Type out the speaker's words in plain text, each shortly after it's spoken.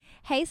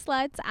Hey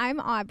sluts, I'm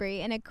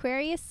Aubrey, an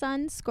Aquarius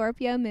Sun,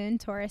 Scorpio Moon,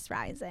 Taurus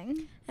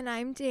Rising. And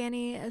I'm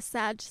Danny, a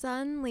Sag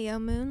Sun, Leo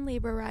Moon,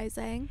 Libra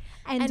Rising.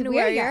 And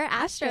we're your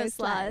Astro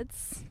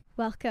Sluts.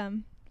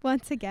 Welcome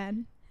once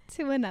again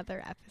to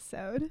another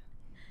episode.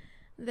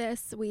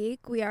 This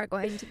week we are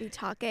going to be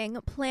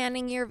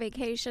planning your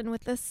vacation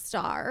with the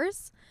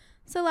stars.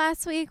 So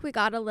last week we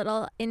got a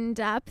little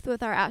in-depth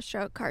with our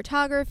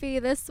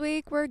astrocartography. This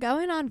week we're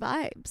going on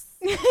vibes.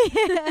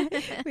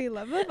 We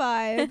love a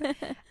vibe.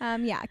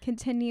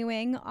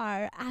 Continuing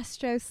our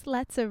Astro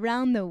Sluts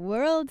Around the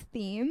World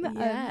theme of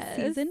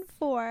season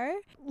 4.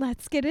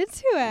 Let's get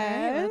into it.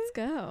 All right, let's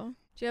go.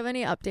 Do you have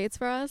any updates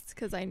for us?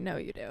 Because I know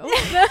you do.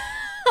 I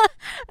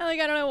don't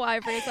know why I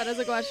phrased that as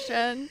a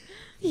question.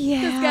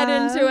 Yeah. Just get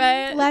into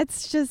it.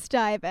 Let's just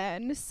dive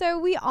in. So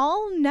we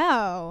all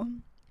know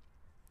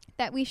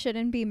that we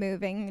shouldn't be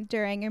moving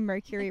during a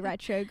Mercury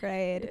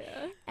retrograde.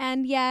 Yeah.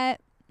 And yet,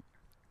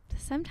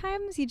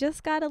 sometimes you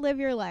just gotta live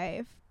your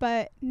life.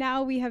 But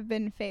now we have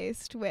been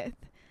faced with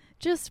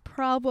just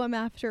problem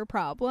after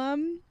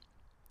problem.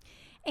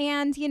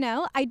 And,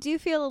 I do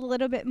feel a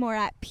little bit more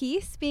at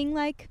peace being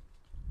like,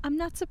 I'm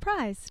not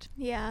surprised.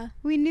 Yeah.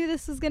 We knew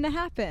this was gonna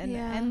happen.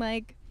 Yeah.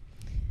 And,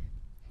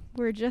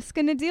 we're just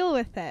gonna deal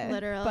with it.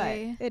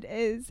 Literally. But it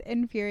is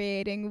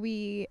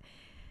infuriating.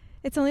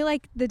 It's only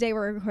the day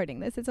we're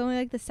recording this. It's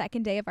only the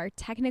second day of our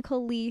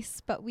technical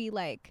lease, but we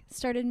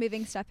started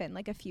moving stuff in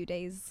a few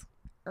days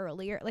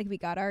earlier. We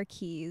got our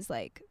keys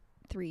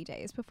 3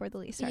 days before the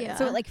lease started. Yeah.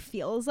 So it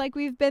feels like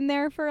we've been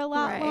there for a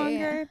lot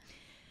longer.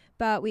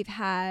 But we've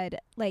had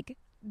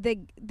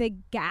the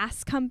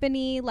gas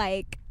company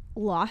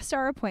lost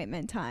our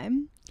appointment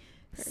time.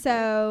 Perfect.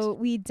 So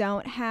we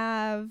don't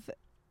have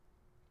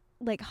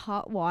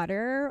hot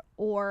water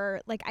or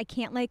I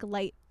can't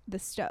light the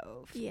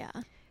stove. Yeah.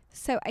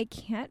 So I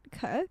can't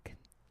cook.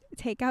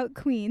 Take out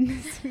Queen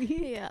this week.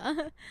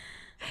 Yeah.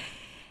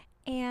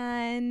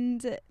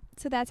 And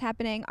so that's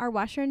happening. Our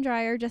washer and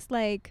dryer just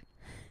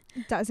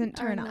doesn't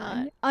turn on.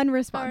 Are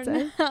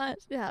Unresponsive. not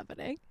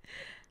happening.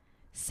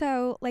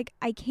 So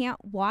I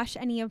can't wash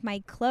any of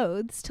my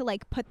clothes to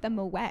put them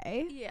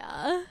away.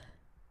 Yeah.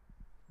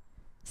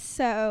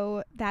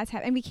 So that's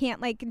happening. We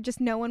can't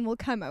just no one will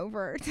come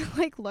over to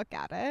look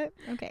at it.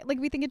 Okay.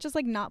 We think it's just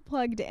not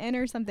plugged in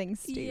or something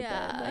stupid.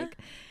 Yeah.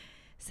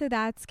 So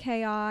that's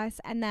chaos.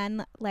 And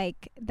then the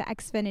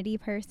Xfinity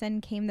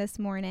person came this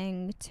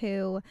morning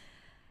to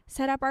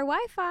set up our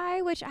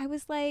Wi-Fi, which I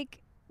was they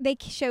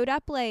showed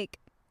up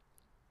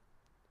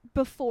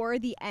before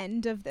the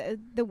end of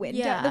the window.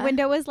 Yeah. The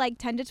window was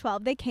 10 to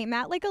 12. They came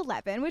at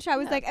 11, which I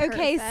was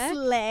okay, perfect.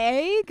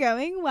 slay,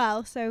 going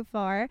well so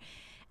far.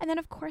 And then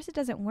of course it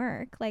doesn't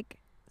work.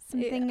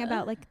 Something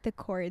about the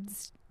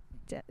cords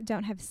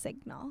don't have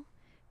signal.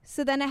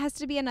 So then it has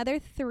to be another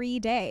 3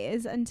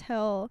 days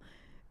until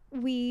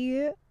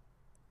we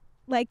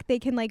they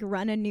can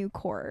run a new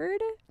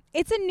cord.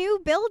 It's a new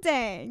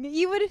building.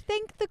 You would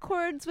think the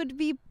cords would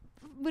be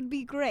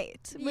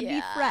great, would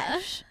be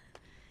fresh.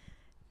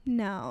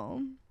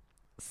 No.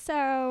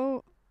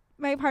 So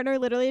my partner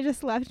literally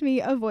just left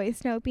me a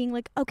voice note being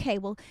okay,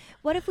 well,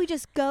 what if we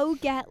just go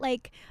get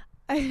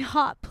a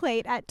hot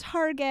plate at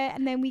Target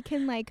and then we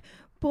can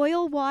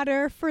boil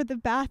water for the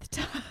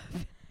bathtub.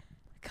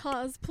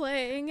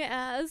 Cosplaying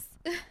as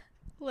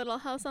Little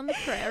House on the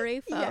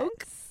Prairie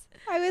folks. Yes.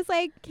 I was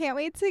can't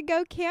wait to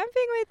go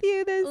camping with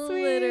you this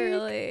week.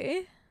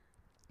 Literally.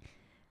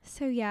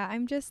 So yeah,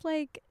 I'm just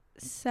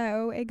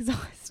so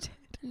exhausted.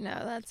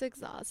 No, that's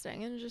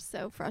exhausting and just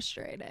so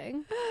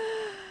frustrating.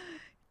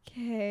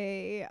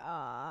 Chaos.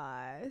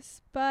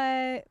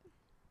 But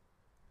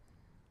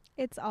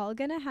it's all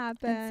gonna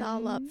happen. It's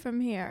all up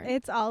from here.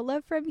 It's all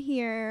up from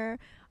here.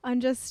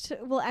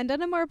 We'll end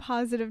on a more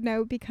positive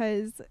note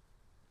because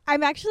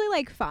I'm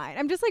actually fine.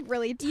 I'm just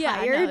really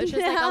tired. Yeah, no, it's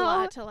just now. a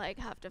lot to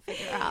have to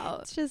figure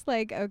out. It's just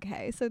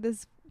okay, so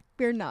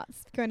we're not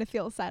going to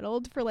feel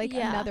settled for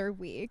another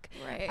week.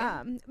 Right.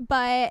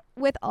 But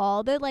with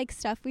all the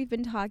stuff we've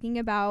been talking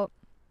about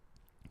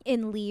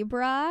in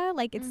Libra,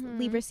 it's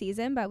Libra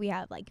season, but we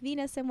have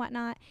Venus and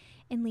whatnot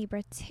in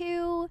Libra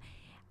too.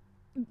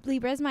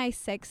 Libra is my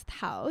 6th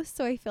house,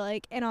 so I feel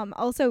and I'm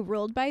also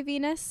ruled by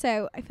Venus,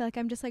 so I feel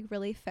I'm just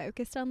really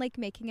focused on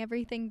making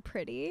everything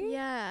pretty.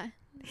 Yeah.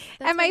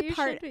 And my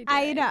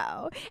I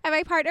know. And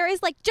my partner is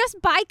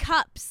just buy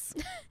cups.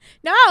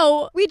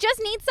 No, We just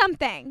need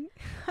something.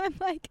 I'm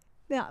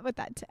not with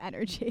that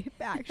energy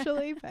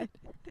actually, but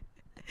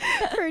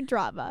for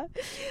drama.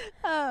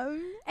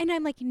 And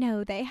I'm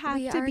no, they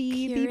have to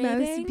be the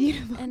most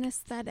beautiful. An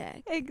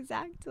aesthetic.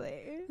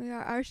 Exactly. We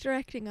are art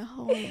directing a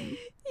home.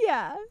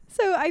 Yeah.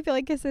 So I feel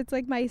because it's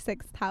my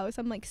 6th house,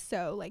 I'm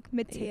so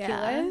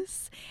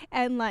meticulous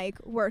and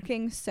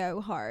working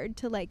so hard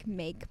to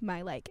make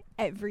my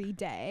every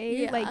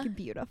day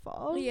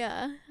beautiful.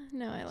 Yeah.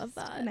 No, I love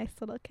Just that. a nice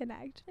little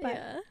connect.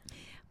 But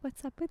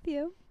what's up with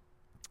you?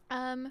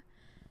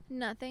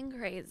 Nothing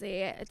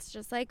crazy. It's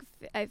just like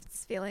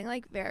it's feeling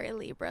like very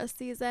Libra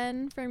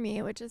season for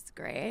me, which is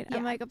great. Yeah.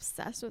 I'm like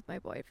obsessed with my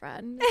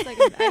boyfriend. It's like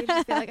I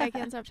just feel like I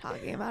can't stop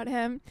talking about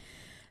him.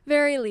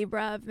 Very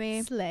Libra of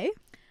me. Slay.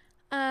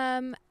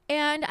 And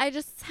I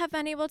just have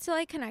been able to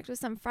like connect with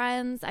some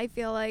friends. I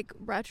feel like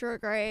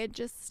retrograde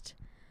just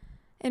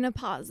in a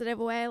positive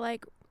way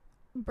like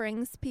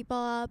brings people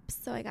up.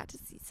 So I got to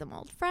see some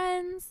old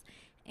friends.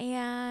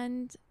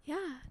 And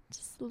yeah,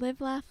 just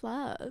live, laugh,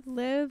 love.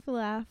 Live,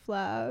 laugh,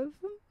 love.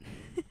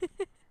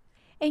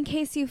 In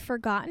case you've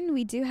forgotten,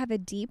 we do have a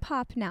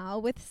Depop now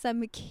with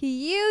some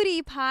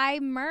cutie pie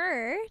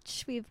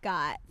merch. We've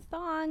got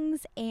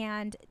thongs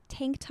and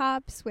tank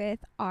tops with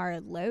our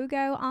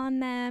logo on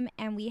them.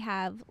 And we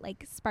have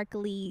like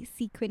sparkly,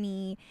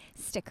 sequiny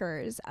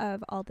stickers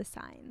of all the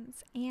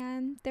signs.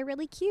 And they're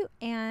really cute.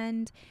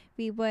 And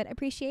we would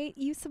appreciate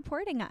you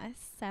supporting us.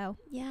 So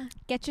Yeah.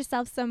 get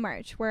yourself some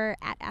merch. We're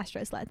at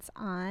Astro Sluts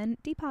on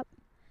Depop.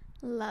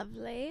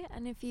 Lovely.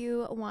 And if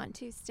you want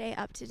to stay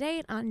up to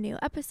date on new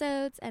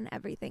episodes and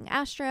everything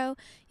Astro,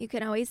 you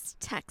can always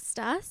text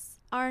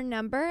us. Our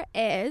number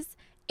is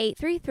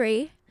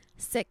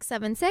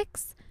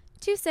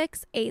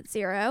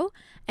 833-676-2680.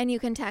 And you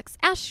can text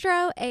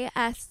Astro,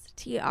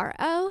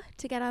 ASTRO,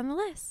 to get on the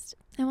list.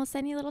 And we'll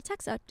send you little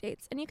text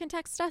updates. And you can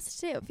text us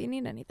too if you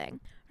need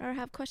anything or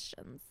have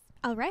questions.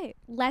 All right.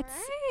 Let's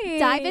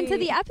dive into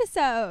the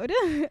episode.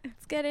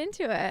 Let's get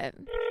into it.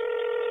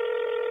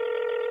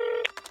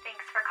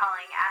 Thanks for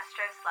calling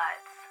Astro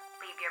Sluts.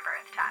 Leave your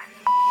birth time.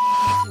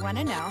 If you want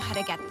to know how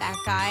to get that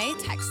guy,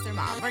 text their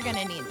mom. We're going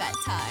to need that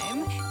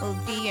time. We'll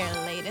be your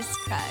latest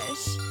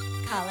crush.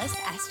 Call us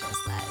Astro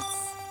Sluts.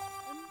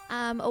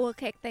 We'll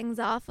kick things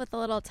off with a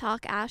little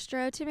Talk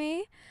Astro to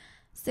me.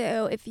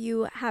 So if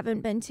you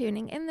haven't been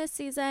tuning in this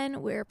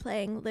season, we're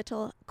playing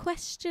little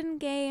question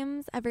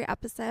games every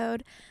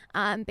episode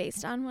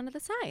based on one of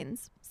the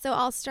signs. So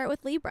I'll start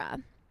with Libra.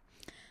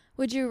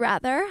 Would you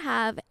rather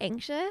have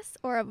anxious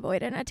or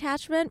avoidant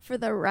attachment for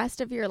the rest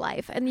of your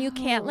life? And you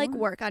can't like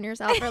work on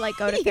yourself or like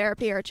go to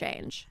therapy or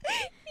change.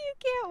 You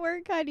can't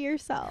work on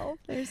yourself.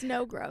 There's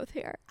no growth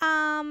here.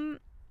 I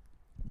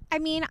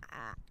mean,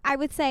 I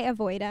would say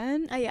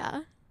avoidant.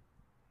 Yeah.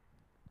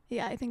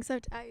 Yeah, I think so.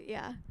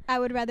 Yeah. I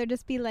would rather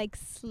just be like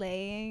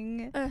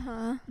slaying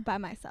Uh-huh. by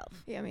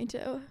myself. Yeah, me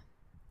too.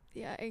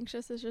 Yeah,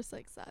 anxious is just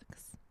like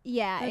sucks.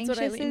 Yeah, That's anxious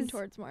what I lean is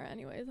towards more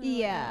anyways.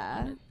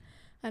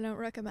 I don't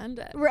recommend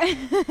it. Right.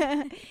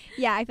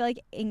 Yeah, I feel like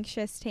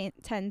anxious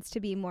tends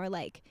to be more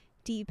like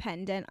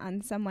dependent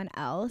on someone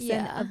else.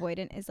 Yeah. And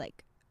avoidant is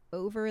like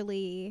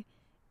overly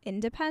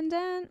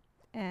independent.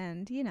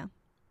 And, you know,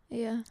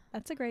 Yeah.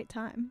 that's a great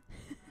time.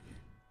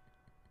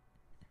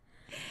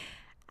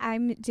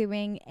 I'm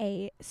doing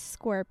a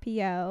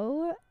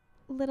Scorpio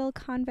little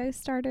convo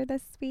starter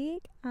this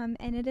week. And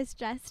it is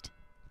just,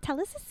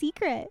 tell us a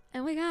secret.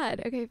 Oh my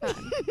God. Okay, fun.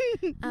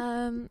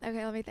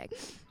 Okay, let me think.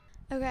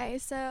 Okay,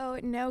 so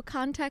no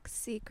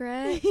context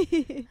secret.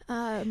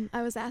 I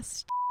was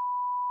asked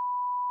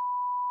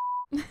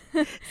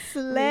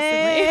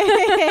Slay.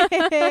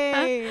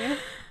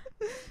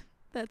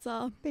 That's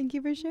all. Thank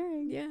you for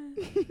sharing. Yeah.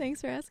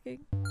 Thanks for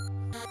asking.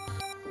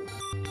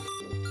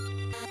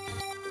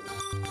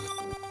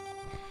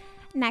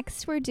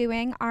 Next, we're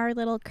doing our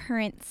little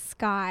current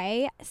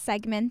sky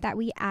segment that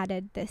we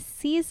added this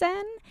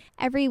season.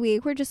 Every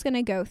week, we're just going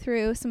to go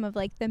through some of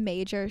like the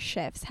major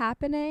shifts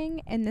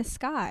happening in the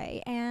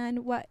sky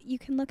and what you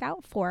can look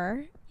out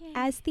for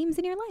as themes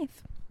in your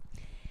life.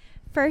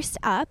 First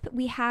up,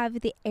 we have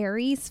the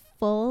Aries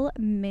full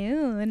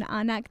moon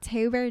on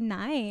October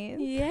 9th.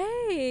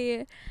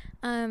 Yay.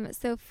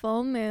 So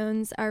full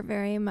moons are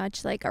very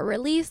much like a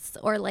release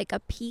or like a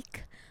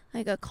peak,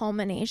 like a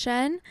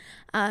culmination.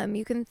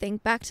 You can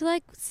think back to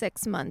like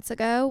 6 months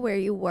ago where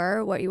you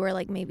were, what you were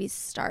like maybe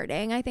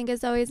starting, I think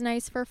is always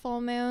nice for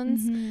full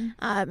moons.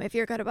 Mm-hmm. If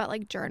you're good about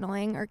like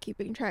journaling or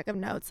keeping track of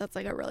notes, that's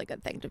like a really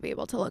good thing to be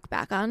able to look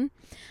back on.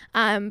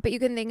 But you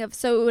can think of,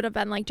 so it would have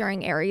been like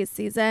during Aries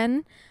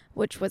season,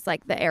 which was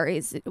like the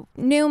Aries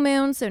new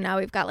moon. So now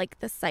we've got like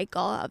the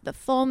cycle of the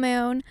full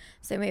moon.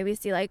 So maybe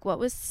see like what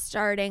was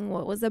starting,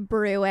 what was a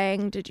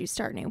brewing, did you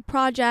start new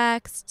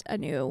projects, a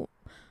new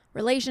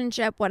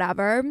relationship,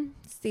 whatever.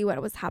 See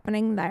what was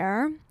happening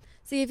there.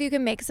 See if you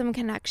can make some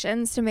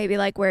connections to maybe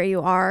like where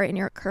you are in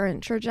your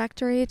current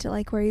trajectory to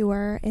like where you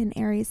were in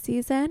Aries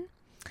season.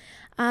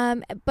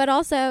 But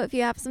also if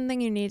you have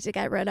something you need to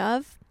get rid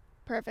of,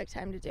 perfect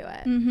time to do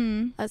it.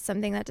 Mm-hmm.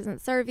 Something that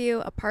doesn't serve you,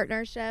 a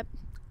partnership,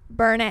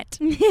 burn it.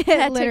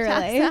 That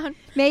Literally. TikTok sound.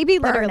 Maybe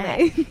Burn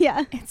literally.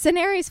 Yeah. It's an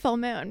Aries full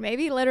moon.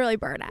 Maybe literally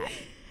burn it.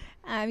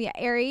 Yeah,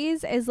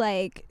 Aries is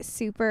like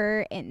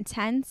super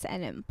intense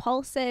and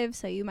impulsive,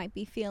 so you might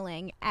be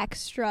feeling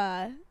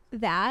extra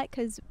that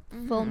because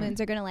full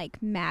moons are going to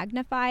like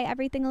magnify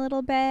everything a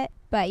little bit.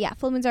 But yeah,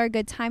 full moons are a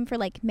good time for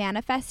like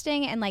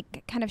manifesting and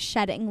like kind of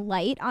shedding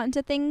light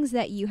onto things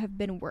that you have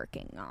been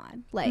working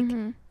on. Like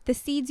the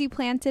seeds you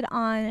planted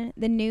on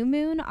the new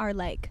moon are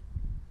like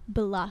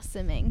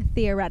blossoming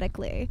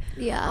theoretically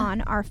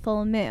on our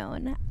full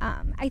moon.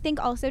 I think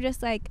also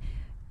just like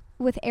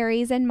with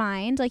Aries in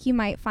mind, like you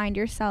might find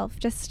yourself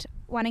just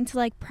wanting to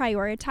like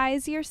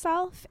prioritize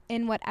yourself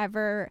in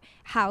whatever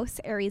house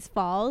Aries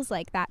falls,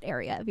 like that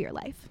area of your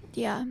life.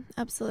 Yeah,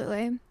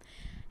 absolutely.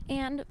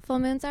 And full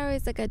moons are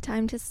always a good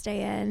time to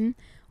stay in.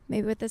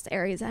 Maybe with this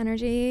Aries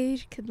energy,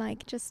 you could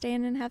like just stay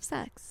in and have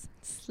sex.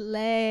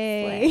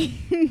 Slay.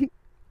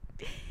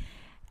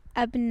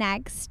 Up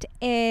next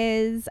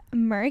is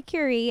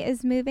Mercury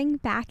is moving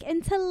back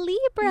into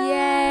Libra.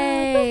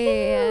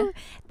 Yay! Woo-hoo!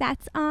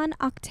 That's on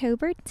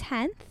October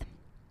 10th.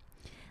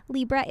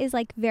 Libra is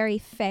like very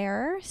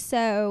fair,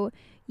 so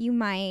you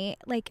might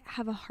like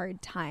have a hard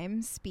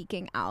time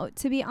speaking out,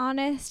 to be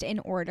honest, in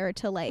order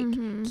to like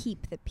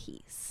keep the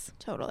peace.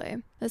 Totally.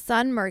 The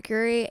Sun,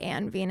 Mercury,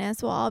 and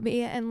Venus will all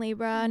be in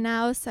Libra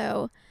now,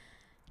 so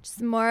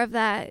just more of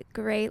that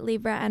great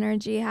Libra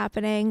energy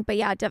happening. But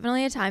yeah,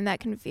 definitely a time that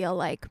can feel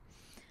like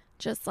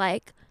just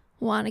like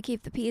want to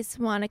keep the peace,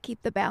 want to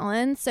keep the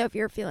balance. So if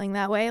you're feeling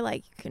that way,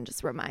 like you can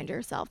just remind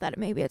yourself that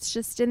maybe it's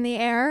just in the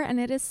air and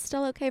it is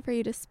still okay for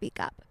you to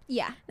speak up.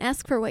 Yeah. And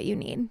ask for what you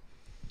need.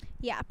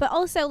 Yeah. But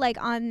also like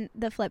on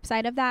the flip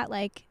side of that,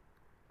 like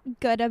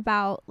good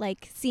about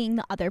like seeing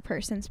the other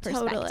person's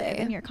perspective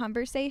in your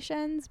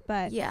conversations.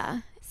 But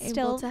yeah,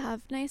 still able to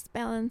have nice,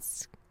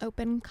 balanced,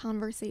 open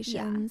conversations.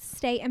 Yeah,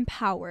 stay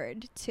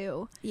empowered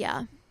to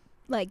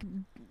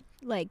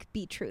like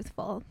be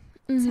truthful.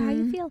 That's how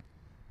you feel.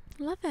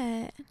 Love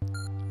it.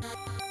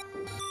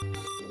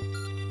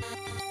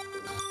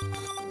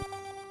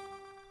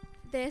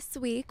 This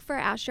week for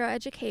Astro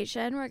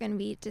Education, we're going to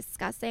be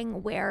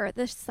discussing where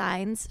the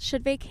signs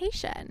should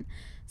vacation.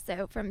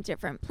 So from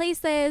different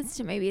places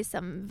to maybe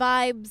some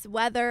vibes,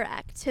 weather,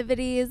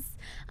 activities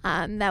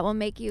that will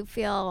make you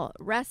feel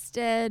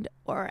rested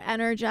or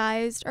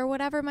energized or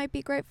whatever might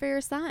be great for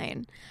your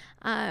sign.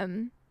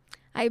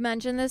 I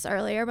mentioned this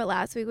earlier, but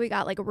last week we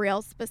got like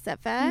real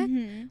specific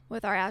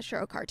with our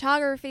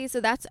astrocartography. So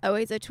that's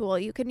always a tool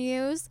you can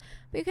use.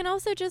 But you can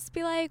also just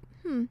be like,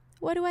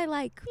 what do I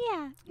like?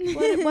 Yeah.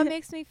 What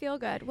makes me feel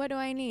good? What do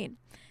I need?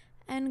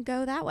 And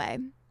go that way.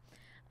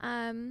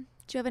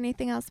 Do you have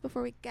anything else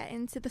before we get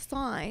into the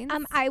signs?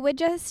 I would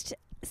just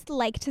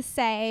like to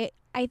say,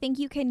 I think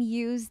you can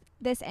use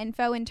this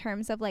info in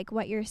terms of like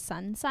what your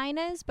sun sign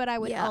is, but I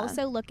would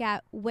also look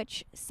at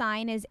which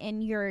sign is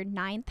in your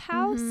 9th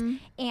house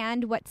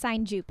and what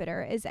sign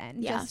Jupiter is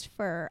in, just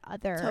for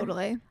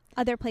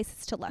other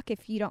places to look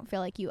if you don't feel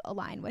like you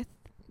align with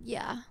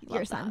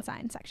your sun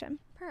sign section.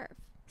 Perfect.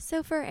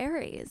 So for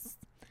Aries,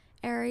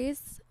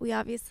 we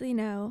obviously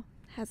know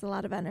has a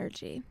lot of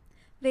energy.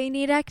 They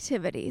need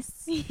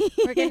activities.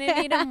 We're going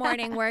to need a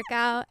morning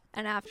workout,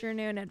 an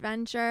afternoon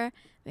adventure,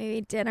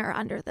 maybe dinner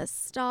under the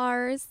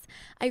stars.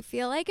 I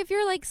feel like if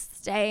you're like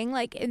staying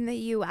like in the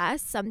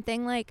US,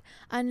 something like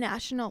a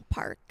national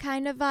park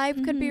kind of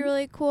vibe could be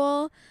really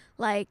cool.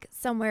 Like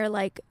somewhere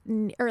like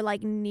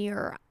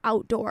near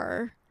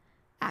outdoor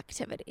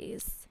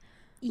activities.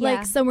 Yeah.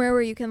 Like somewhere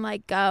where you can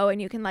like go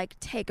and you can like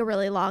take a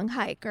really long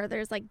hike, or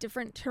there's like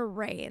different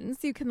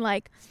terrains. You can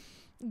like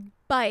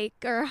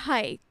bike or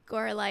hike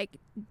or like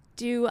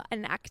do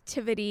an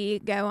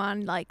activity, go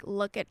on like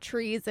look at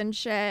trees and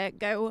shit,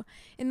 go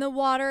in the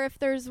water if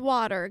there's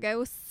water,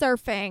 go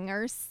surfing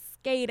or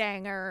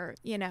skating or,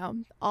 you know,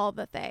 all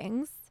the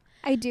things.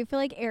 I do feel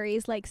like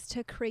Aries likes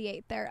to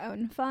create their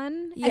own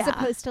fun as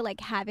opposed to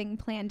like having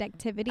planned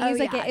activities.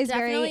 Like it is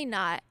definitely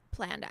not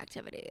planned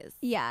activities.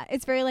 Yeah,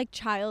 it's very like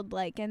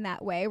childlike in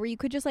that way where you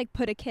could just like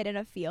put a kid in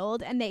a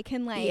field and they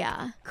can like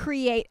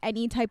create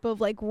any type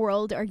of like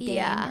world or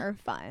game or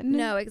fun.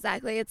 No,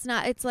 exactly. It's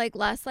not, it's like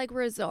less like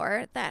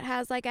resort that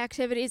has like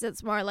activities.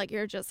 It's more like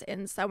you're just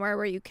in somewhere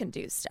where you can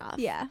do stuff.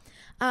 Yeah.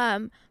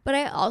 But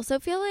I also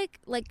feel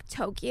like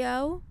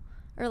Tokyo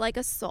or like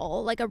a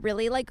Seoul, like a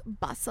really like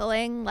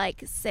bustling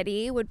like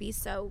city would be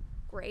so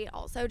great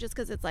also, just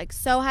because it's like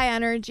so high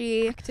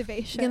energy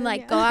activation. You can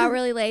like go out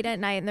really late at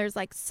night and there's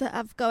like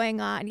stuff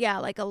going on. Yeah,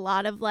 like a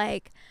lot of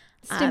like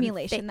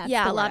stimulation.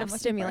 A lot of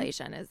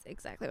stimulation is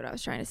exactly what I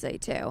was trying to say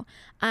too.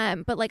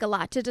 But like a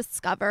lot to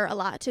discover, a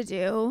lot to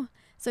do.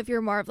 So if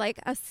you're more of like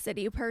a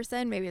city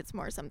person, maybe it's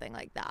more something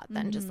like that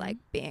than just like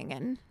being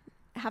in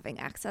having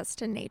access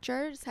to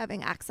nature, just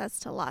having access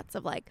to lots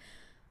of like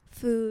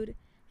food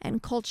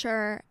and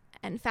culture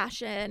and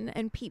fashion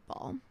and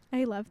people.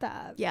 I love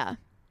that. Yeah,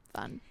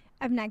 fun.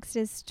 Up next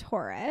is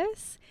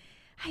Taurus.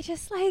 I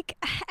just like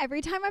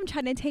every time I'm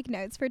trying to take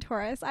notes for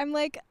Taurus, I'm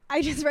like,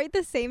 I just write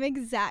the same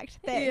exact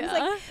things. Yeah.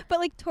 Like, but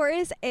like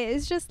Taurus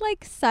is just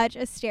like such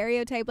a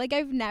stereotype. Like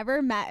I've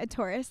never met a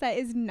Taurus that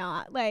is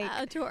not like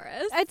a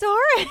Taurus. A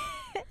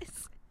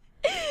Taurus.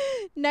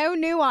 No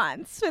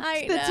nuance with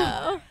I the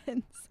know.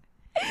 Taurus.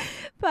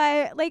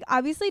 But like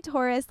obviously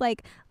Taurus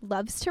like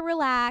loves to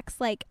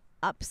relax, like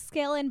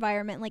upscale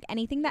environment, like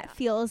anything that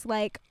feels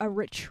like a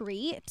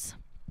retreat.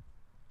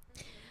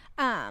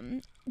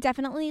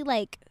 Definitely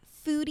like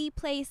foodie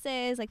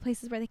places, like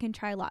places where they can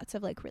try lots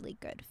of like really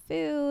good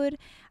food.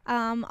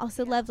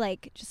 Also love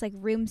like just like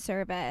room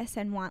service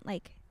and want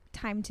like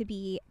time to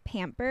be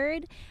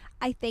pampered.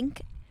 I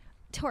think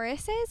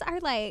Tauruses are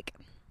like,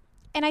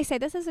 and I say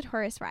this as a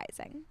Taurus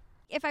rising.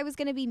 If I was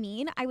going to be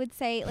mean, I would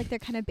say like they're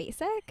kind of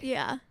basic.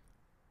 Yeah.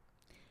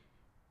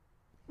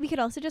 We could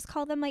also just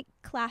call them like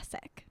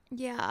classic.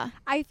 Yeah.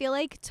 I feel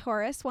like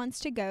Taurus wants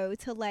to go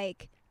to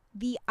like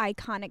the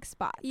iconic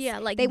spots. Yeah,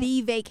 like They-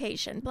 the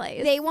vacation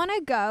place. They want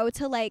to go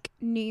to like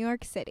New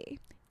York City,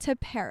 to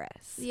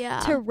Paris,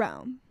 Yeah. to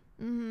Rome.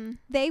 Mm-hmm.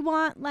 They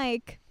want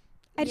like,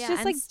 it's yeah, just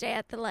and like stay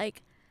at the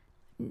like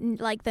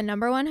the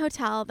number one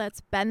hotel that's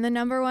been the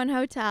number one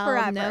hotel.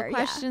 Forever, no yeah.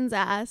 questions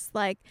asked.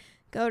 Like,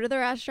 go to the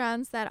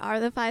restaurants that are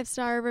the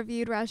 5-star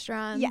reviewed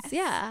restaurants. yes,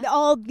 Yeah.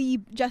 all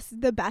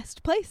just the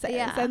best places.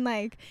 Yeah. And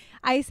like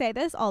I say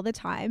this all the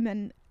time,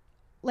 and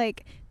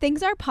like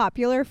things are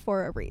popular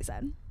for a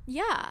reason.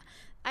 Yeah.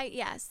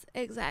 Yes,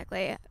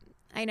 exactly.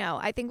 I know.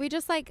 I think we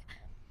just like,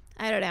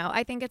 I don't know.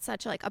 I think it's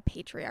such like a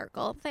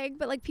patriarchal thing,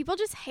 but like people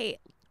just hate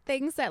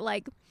things that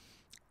like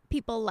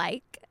people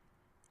like.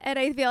 And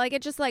I feel like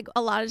it just like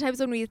a lot of times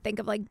when we think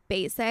of like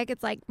basic,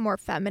 it's like more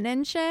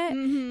feminine shit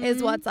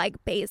is what's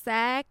like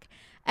basic.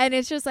 And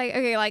it's just like,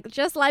 okay, like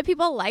just let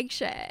people like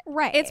shit.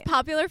 Right. It's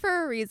popular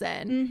for a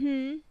reason.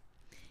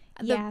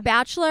 Mm-hmm. The Yeah.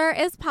 Bachelor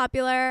is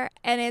popular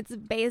and it's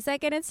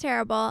basic and it's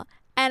terrible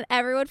and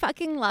everyone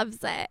fucking loves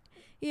it.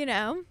 You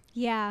know?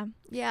 Yeah.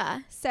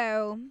 Yeah.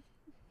 So,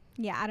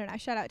 yeah, I don't know.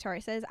 Shout out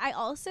Tauruses. I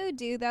also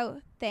do,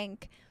 though,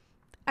 think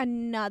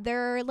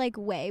another, like,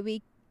 way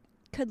we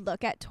could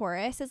look at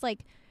Taurus is,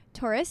 like,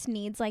 Taurus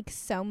needs, like,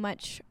 so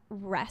much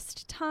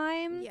rest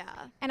time.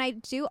 Yeah. And I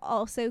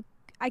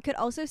could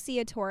also see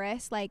a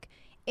Taurus, like,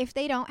 if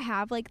they don't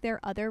have, like, their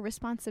other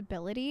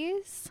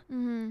responsibilities,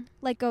 Mm-hmm.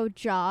 like a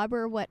job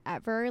or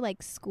whatever,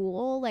 like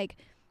school, like,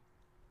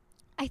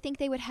 I think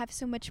they would have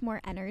so much more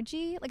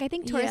energy. Like, I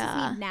think Tauruses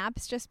Yeah. need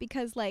naps just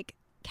because, like,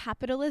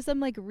 capitalism,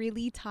 like,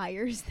 really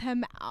tires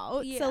them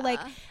out. So, like,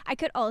 I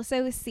could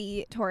also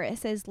see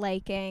Tauruses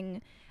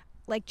liking,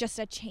 like, just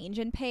a change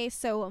in pace.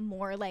 So, a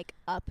more, like,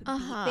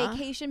 upbeat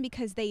vacation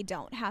because they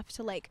don't have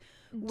to, like,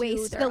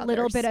 waste the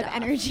little bit of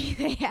energy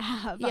they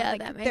have Yeah, on, that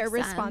like, makes their sense.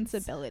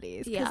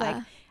 responsibilities. Because, Yeah.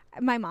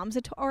 like, my mom's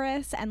a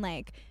Taurus and,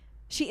 like,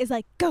 she is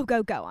like go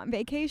on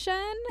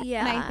vacation. Yeah.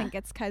 And I think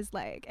it's because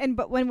like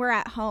but when we're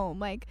at home,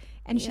 like,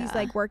 and she's Yeah.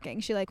 like working,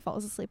 she like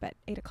falls asleep at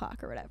 8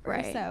 o'clock or whatever.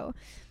 Right. So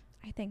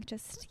I think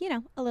just, you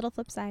know, a little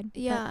flip side.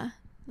 Yeah,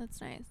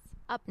 that's nice.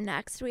 Up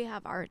next, we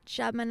have our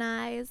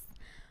Geminis.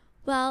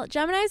 Well,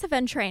 Geminis have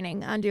been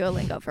training on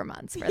Duolingo for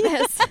months for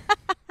this.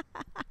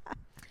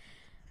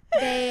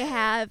 They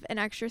have an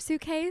extra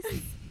suitcase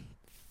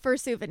for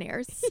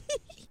souvenirs.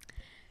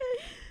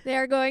 They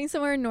are going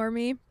somewhere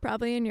normie,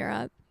 probably in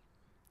Europe.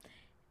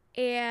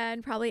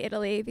 And probably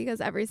Italy,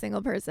 because every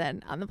single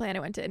person on the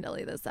planet went to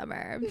Italy this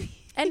summer.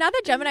 And not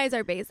that Geminis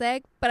are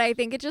basic, but I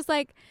think it's just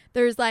like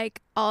there's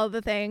like all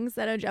the things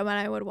that a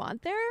Gemini would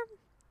want there.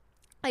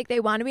 Like they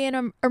want to be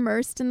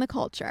immersed in the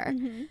culture.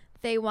 Mm-hmm.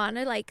 They want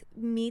to like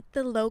meet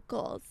the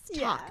locals, talk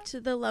Yeah.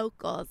 to the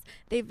locals.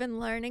 They've been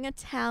learning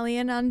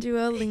Italian on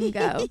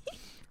Duolingo.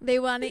 They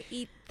want to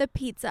eat the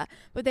pizza,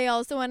 but they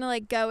also want to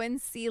like go and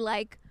see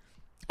like,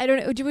 I don't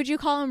know, would you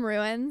call them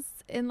ruins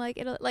in like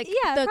Italy? Like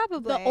Yeah,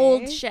 the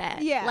old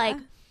shit. Yeah. Like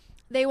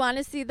they want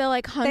to see the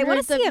like wanna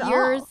hundreds of see it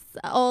years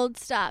all. old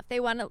stuff. They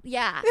want to,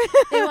 yeah,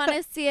 they want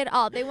to see it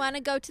all. They want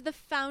to go to the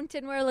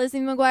fountain where Lizzie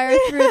McGuire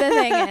threw the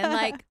thing in,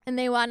 like, and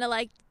they want to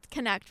like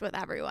connect with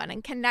everyone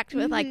and connect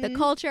with like the Mhm.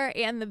 culture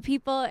and the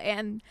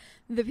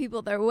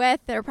people they're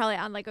with. They're probably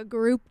on like a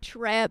group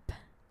trip.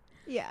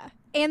 Yeah.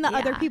 And the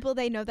other Yeah. people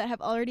they know that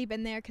have already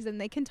been there, because then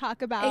they can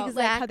talk about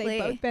like how they've Exactly.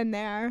 both been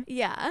there.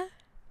 Yeah.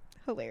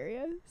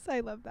 Hilarious.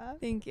 I love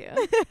that. Thank you.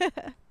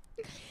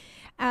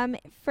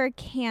 For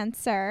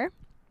Cancer,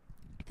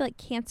 I feel like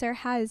Cancer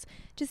has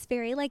just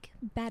very like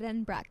bed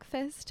and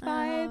breakfast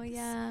vibes. Oh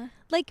yeah.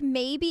 Like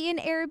maybe an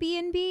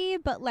Airbnb,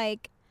 but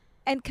like,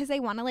 and because they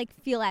want to like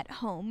feel at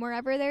home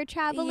wherever they're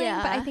traveling.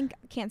 But I Yeah. think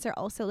Cancer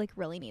also like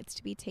really needs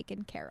to be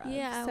taken care of.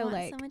 Yeah. So I want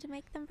like, someone to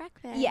make them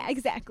breakfast. yeah,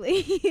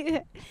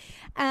 exactly.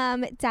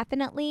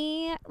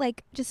 Definitely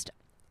like just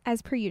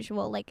as per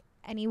usual, like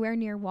anywhere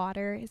near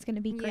water is going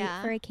to be great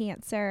Yeah. for a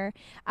Cancer.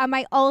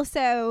 I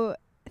also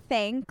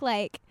think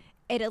like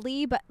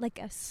Italy, but like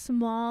a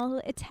small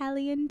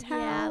Italian town.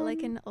 Yeah,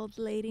 like an old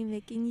lady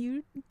making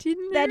you dinner.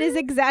 That is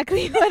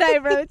exactly what I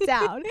wrote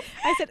down.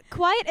 I said,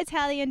 quiet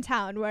Italian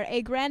town where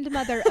a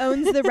grandmother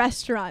owns the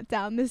restaurant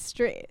down the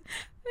street.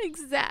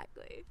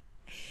 exactly.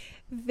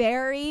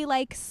 Very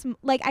like,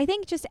 like I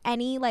think just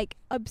any like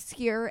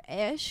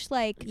obscure-ish,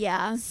 like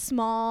Yeah.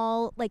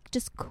 small, like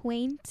just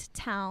quaint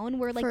town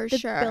where like For the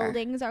sure.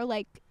 buildings are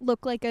like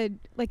look like a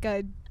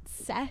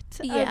set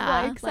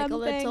Yeah, of like something. a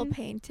little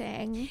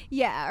painting.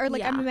 Yeah, or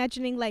like I'm Yeah.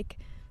 imagining like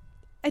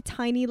a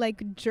tiny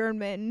like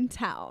German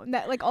town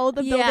that like all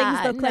the buildings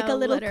Yeah, look like a no,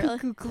 little literally.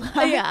 cuckoo clock.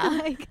 Yeah.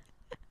 Like,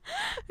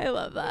 I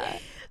love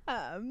that.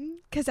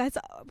 because that's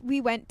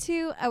we went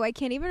to. Oh, I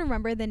can't even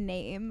remember the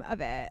name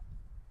of it.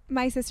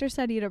 My sister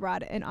studied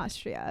abroad in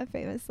Austria,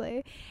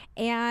 famously,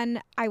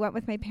 and I went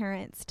with my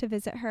parents to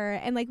visit her,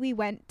 and like we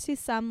went to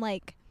some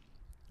like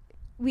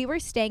we were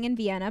staying in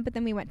Vienna, but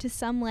then we went to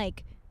some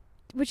like,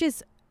 which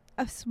is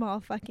a small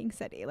fucking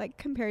city, like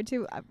compared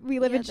to we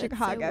live in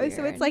Chicago,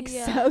 so it's like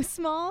so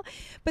small.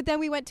 But then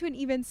we went to an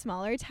even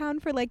smaller town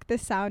for like the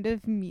Sound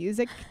of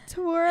Music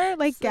tour,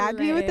 like Gag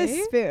Me with a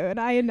Spoon.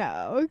 I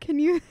know. Can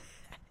you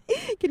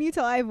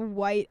tell I have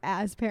white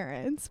ass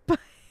parents? But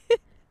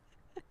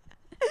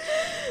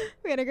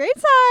we had a great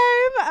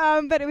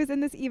time. But it was in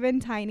this even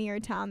tinier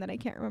town that I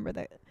can't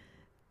remember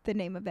the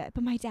name of it.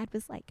 But my dad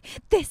was like,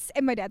 this,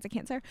 and my dad's a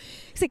Cancer.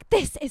 He's like,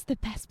 this is the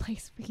best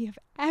place we have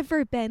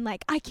ever been.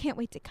 Like, I can't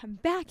wait to come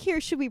back here.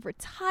 Should we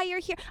retire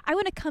here? I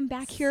want to come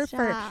back here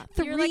for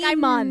 3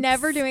 months. I'm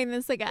never doing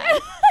this again.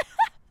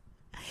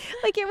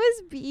 Like, it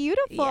was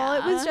beautiful.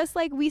 Yeah. It was just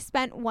like we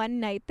spent one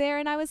night there,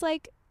 and I was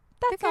like,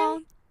 that's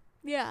all.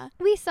 Yeah.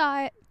 We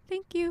saw it.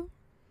 Thank you.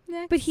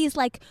 Next. But he's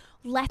like,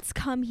 let's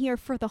come here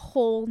for the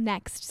whole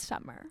next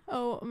summer.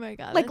 Oh my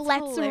God. Like, that's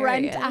let's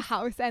hilarious. rent a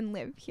house and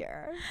live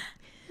here.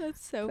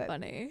 That's so But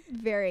funny.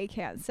 Very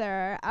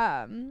Cancer.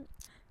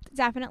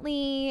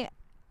 Definitely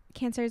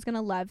Cancer is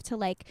gonna love to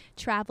like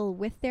travel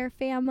with their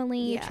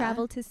family,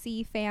 travel to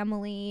see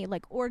family,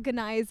 like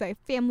organize a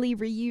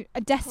family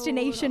a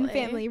destination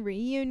family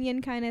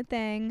reunion kind of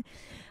thing.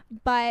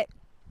 But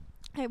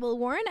I will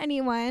warn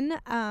anyone,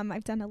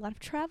 I've done a lot of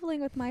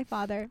traveling with my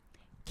father,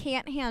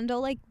 can't handle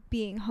like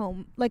being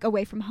home, like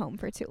away from home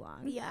for too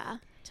long. Yeah,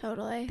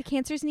 totally. The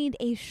Cancers need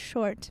a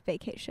short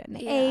vacation,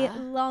 Yeah. a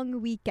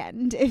long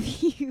weekend,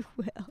 if you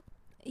will.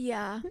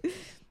 Yeah.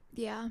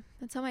 Yeah.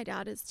 That's how my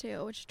dad is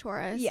too, which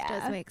Taurus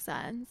does make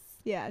sense.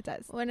 Yeah, it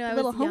does. When I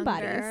Little was younger,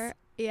 homebodies.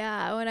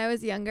 yeah, when I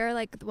was younger,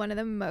 like one of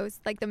the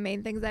most, like the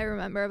main things I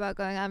remember about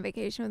going on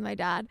vacation with my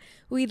dad,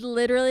 we'd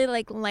literally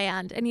like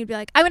land and he'd be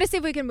like, I'm going to see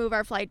if we can move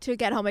our flight to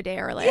get home a day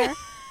earlier.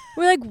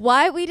 We're like,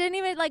 what? We didn't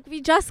even, like,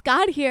 we just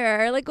got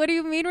here. Like, what do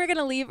you mean we're going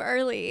to leave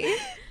early?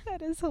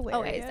 That is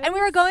hilarious. Always. And we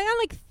were going on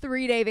like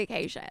 3-day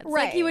vacations.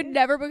 Right. Like, he would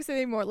never book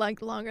something more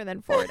like longer than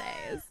 4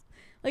 days.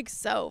 Like,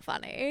 so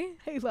funny.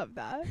 I love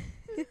that.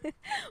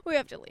 We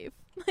have to leave.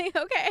 Like,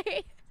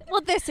 okay.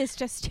 Well, this is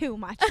just too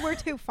much. We're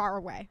too far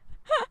away.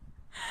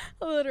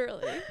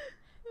 Literally.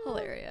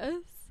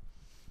 Hilarious.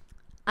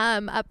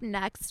 Up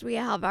next, we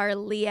have our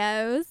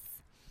Leos.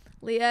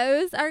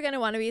 Leos are going to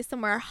want to be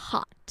somewhere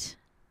hot.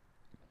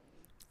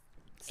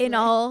 In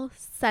all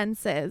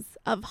senses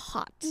of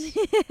hot.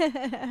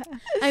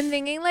 I'm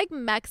thinking like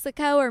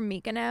Mexico or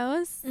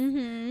Mykonos.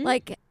 Mm-hmm.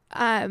 Like,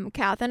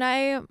 Kath and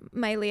I,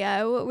 my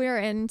Leo, we were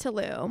in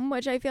Tulum,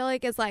 which I feel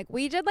like is like,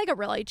 we did like a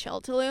really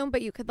chill Tulum,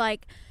 but you could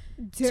like,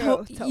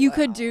 you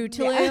could do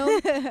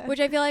Tulum, yeah. which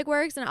I feel like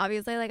works. And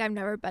obviously, like, I've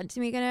never been to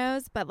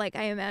Mykonos, but like,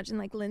 I imagine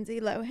like Lindsay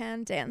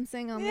Lohan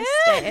dancing on the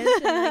stage, and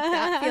like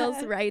that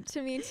feels right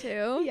to me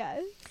too.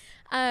 Yes.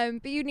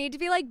 But you need to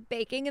be like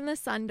baking in the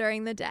sun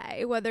during the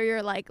day, whether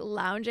you're like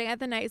lounging at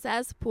the nice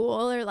ass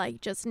pool or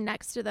like just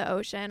next to the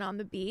ocean on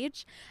the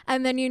beach.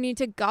 And then you need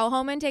to go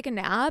home and take a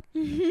nap.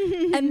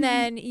 And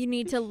then you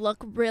need to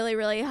look really,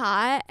 really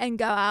hot and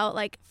go out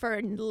like for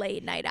a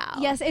late night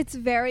out. Yes, it's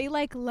very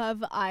like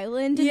Love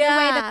Island in the way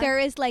that there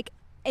is like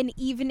an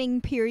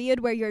evening period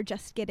where you're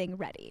just getting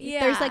ready.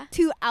 Yeah. There's like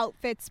 2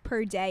 outfits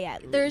per day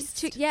at least.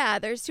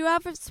 There's 2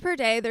 outfits per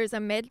day. There's a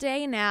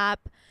midday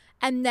nap.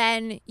 And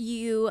then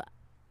you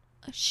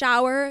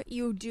shower,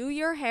 you do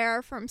your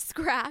hair from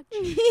scratch,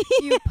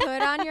 you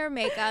put on your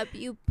makeup,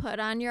 you put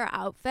on your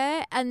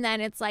outfit, and then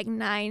it's like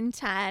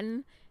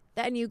 9-10,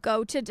 then you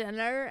go to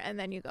dinner and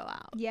then you go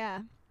out.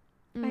 Yeah.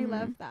 I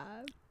love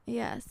that.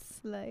 Yes.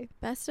 Slay.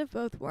 Best of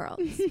both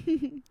worlds.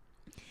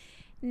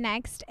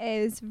 Next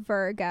is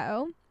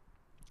Virgo.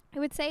 I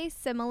would say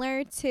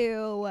similar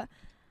to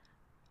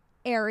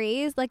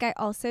Aries, like I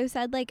also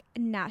said, like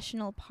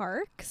national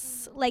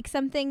parks, like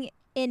something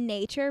in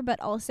nature but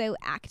also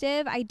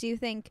active. I do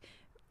think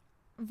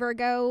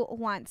Virgo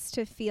wants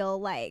to feel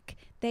like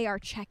they are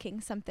checking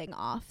something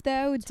off,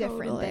 though,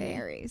 different than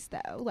Aries,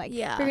 though. Like,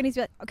 Virgo needs to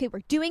be like, okay, we're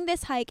doing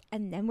this hike,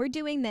 and then we're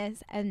doing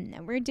this, and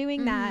then we're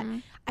doing that.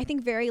 I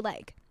think very,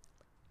 like,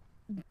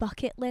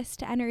 bucket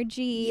list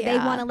energy. They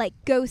want to, like,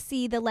 go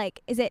see the,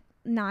 like, is it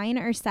 9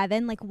 or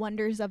 7, like,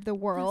 wonders of the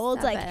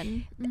world?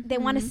 7. Like, they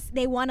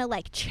want to,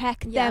 like,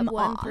 check them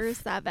 1 off. through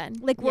 7.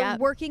 Like, we're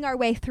working our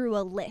way through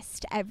a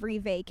list every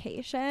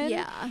vacation.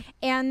 Yeah.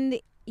 And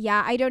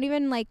yeah, I don't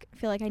even like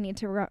feel like I need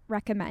to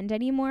recommend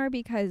anymore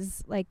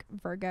because like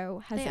Virgo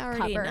has it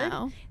covered.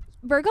 Know.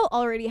 Virgo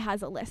already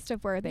has a list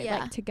of where they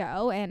like to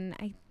go, and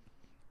I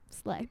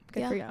slay.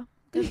 Good for you.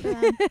 Good for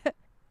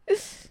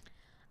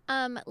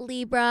them.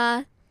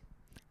 Libra,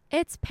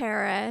 it's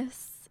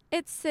Paris.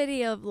 It's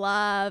City of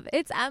Love.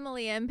 It's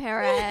Emily in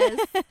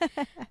Paris.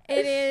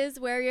 It is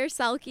wear your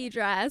Selkie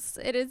dress.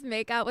 It is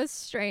make out with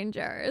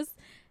strangers.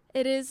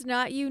 It is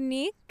not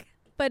unique,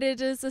 but it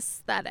is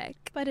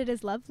aesthetic. But it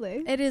is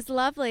lovely. It is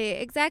lovely.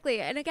 Exactly.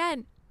 And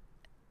again,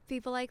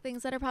 people like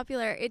things that are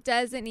popular. It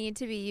doesn't need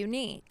to be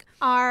unique.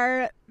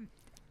 Our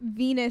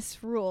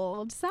Venus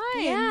ruled signs.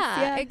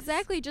 Yeah,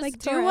 exactly. Just like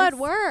do Taurus. what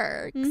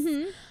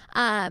works.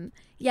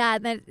 Yeah,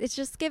 then it's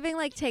just giving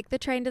like take the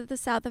train to the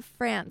south of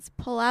France,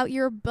 pull out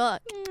your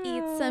book,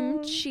 eat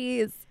some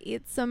cheese,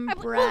 eat some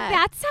bread. Well,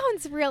 that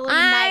sounds really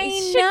I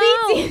nice. know.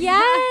 Should we do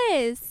that?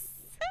 Yes.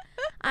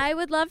 I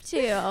would love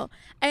to.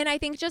 And I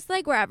think just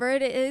like wherever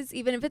it is,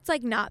 even if it's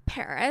like not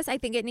Paris, I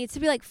think it needs to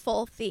be like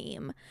full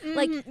theme.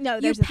 Like no,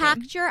 you there's a theme.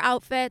 packed your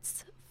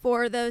outfits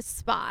for the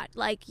spot.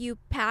 Like you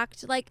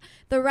packed like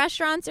the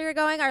restaurants you're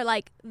going are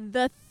like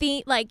the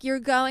theme, like you're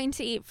going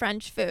to eat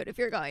French food if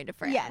you're going to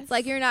France. Yes.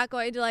 Like you're not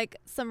going to like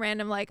some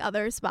random like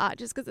other spot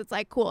just because it's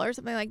like cool or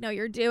something. Like no,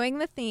 you're doing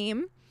the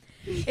theme.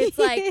 It's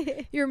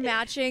like you're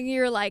matching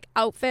your like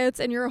outfits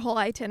and your whole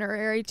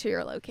itinerary to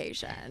your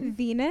location.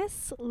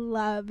 Venus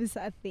loves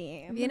a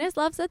theme. Venus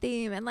loves a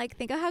theme, and like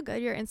think of how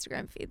good your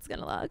Instagram feed's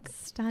gonna look.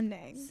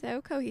 Stunning.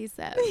 So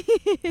cohesive.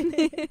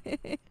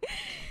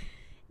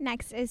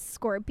 Next is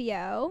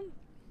Scorpio.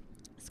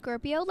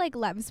 Scorpio like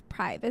loves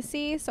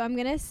privacy, so I'm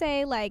gonna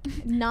say like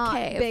not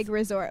Cave. big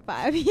resort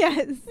vibe.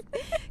 Yes,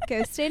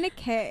 go stay in a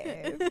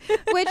cave.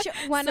 Which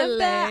one of the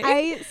Slay.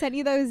 I sent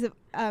you those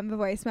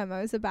voice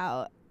memos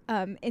about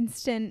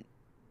instant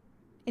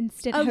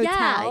Oh,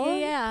 hotel.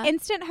 yeah.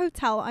 Instant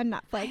hotel on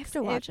Netflix. I have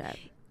to watch it.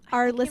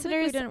 Our I can't believe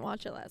listeners we didn't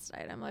watch it last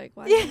night. I'm like,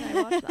 why didn't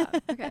I watch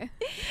that? Okay.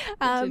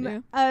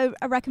 Continue.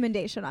 a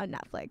recommendation on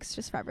Netflix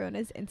just for everyone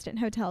is Instant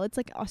Hotel. It's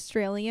like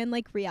Australian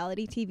like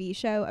reality TV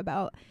show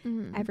about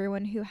Mhm.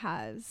 everyone who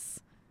has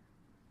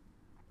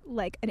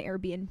like an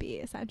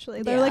Airbnb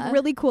essentially. They're like Yeah.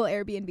 really cool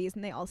Airbnbs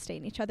and they all stay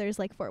in each other's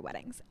like 4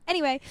 weddings.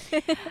 Anyway,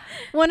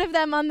 one of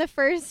them on the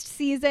first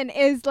season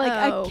is like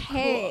Oh, a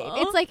cave. cool.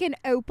 It's like an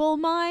opal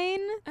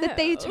mine that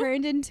they Oh.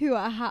 turned into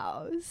a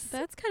house.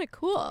 That's kind of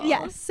cool.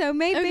 Yes, so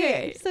maybe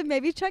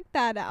Okay. check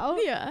that out.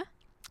 Yeah.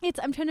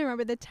 I'm trying to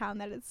remember the town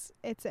that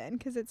it's in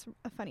because it's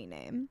a funny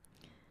name.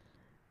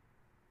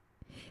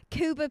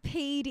 Cuba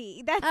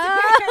Pedy. That's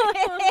Oh.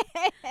 where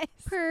it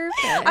is.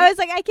 Perfect. I was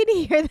like, I can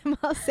hear them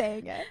all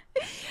saying it.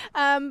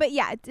 But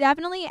yeah,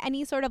 definitely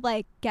any sort of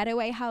like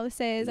getaway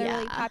houses are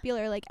really Yeah.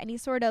 popular. Like any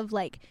sort of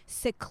like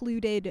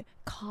secluded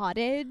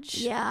cottage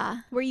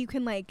yeah. where you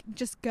can like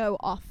just go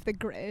off the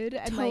grid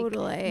and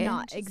Totally. like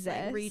not Just,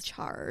 exist. Like,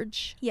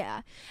 recharge.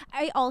 Yeah.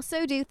 I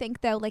also do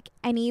think though, like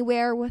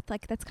anywhere with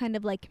like that's kind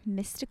of like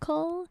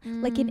mystical,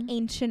 like an Mhm.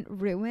 ancient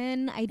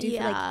ruin. I do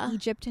feel Yeah. like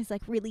Egypt is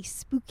like really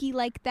spooky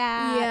like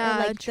that. Yeah, or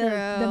like the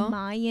true.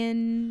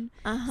 Mayan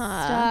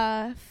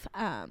stuff.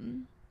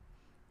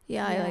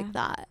 Yeah, I Yeah. like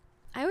that.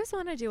 I always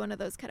want to do one of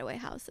those cutaway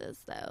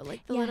houses though.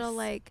 Like the little Yes.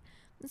 like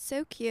it's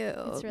so cute.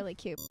 It's really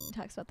cute. He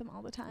talks about them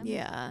all the time.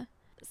 Yeah.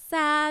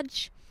 Sag.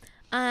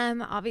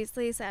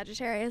 Obviously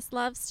Sagittarius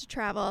loves to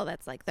travel.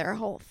 That's like their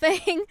whole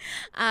thing.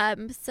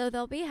 So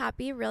they'll be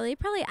happy really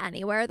probably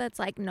anywhere that's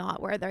like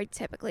not where they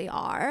typically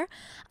are.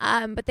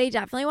 But they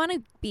definitely want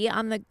to be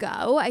on the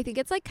go. I think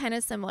it's like kind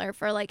of similar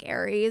for like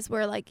Aries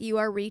where like you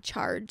are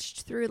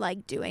recharged through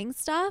like doing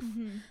stuff.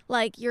 Mm-hmm.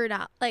 Like you're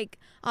not like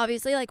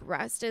obviously like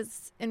rest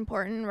is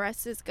important,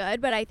 rest is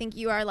good, but I think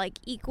you are like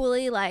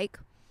equally like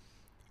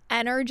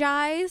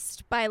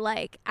energized by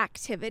like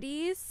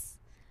activities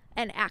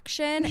and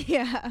action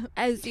Yeah.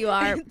 as you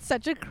are. It's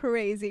such a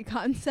crazy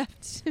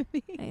concept to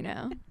me. I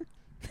know.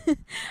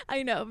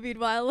 I know.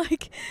 Meanwhile,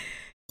 like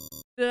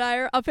and I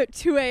are up at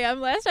 2 a.m.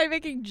 last night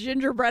making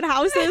gingerbread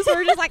houses.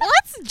 We're just like,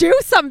 let's do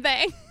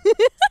something.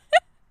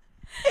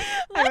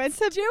 I went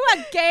to Do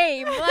a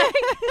game. Like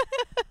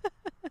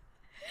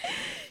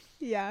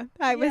yeah.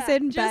 I was Yeah,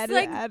 in just, bed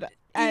like,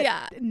 at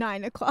yeah.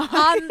 9 o'clock.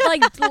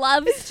 like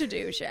loves to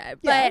do shit.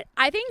 Yeah. But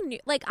I think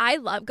like I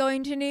love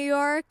going to New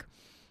York,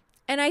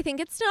 and I think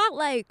it's not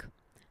like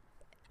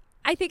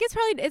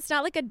it's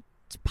not like a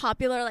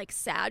popular like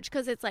Sag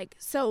because it's like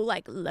so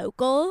like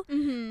local.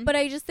 Mm-hmm. But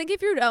I just think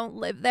if you don't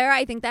live there,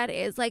 I think that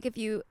is like if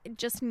you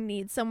just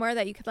need somewhere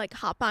that you could like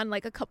hop on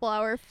like a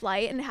couple-hour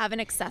flight and have an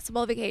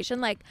accessible vacation.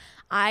 Like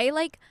I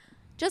like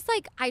just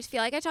like I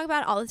feel like I talk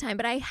about it all the time,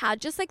 but I had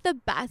just like the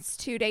best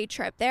 2-day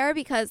trip there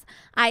because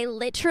I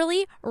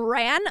literally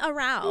ran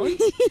around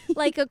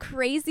like a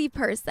crazy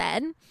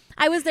person.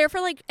 I was there for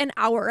like an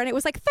hour and it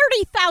was like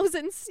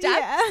 30,000 steps.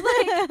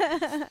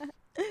 Yeah.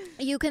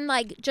 You can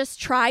like just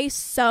try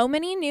so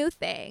many new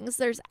things.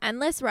 There's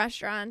endless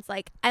restaurants,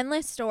 like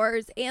endless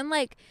stores, and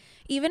like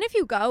even if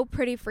you go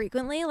pretty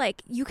frequently,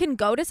 like you can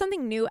go to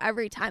something new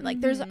every time. Like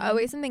there's Mhm.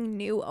 always something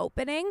new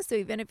opening. So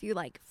even if you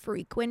like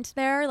frequent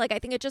there, like I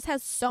think it just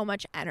has so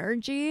much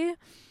energy.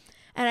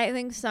 And I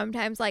think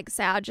sometimes like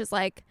Sag just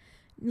like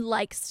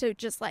likes to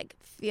just like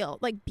feel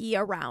like be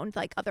around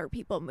like other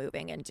people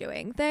moving and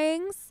doing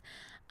things.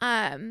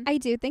 I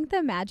do think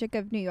the magic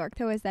of New York,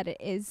 though, is that it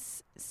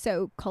is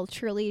so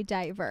culturally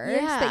diverse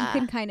that Yeah. you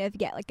can kind of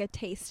get like a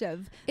taste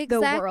of the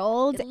Exact-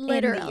 world in the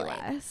literally.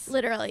 U.S.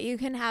 Literally, you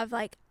can have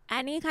like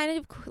any kind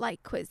of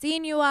like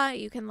cuisine you want.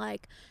 You can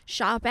like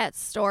shop at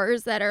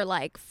stores that are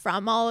like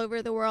from all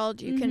over the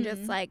world. You can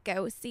just Mhm. like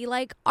go see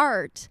like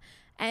art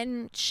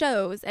and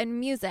shows and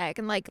music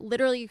and like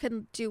literally you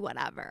can do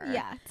whatever.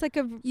 Yeah, it's like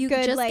You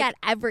good, just like, get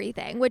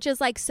everything, which is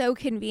like so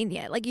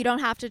convenient. Like you don't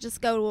have to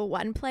just go to a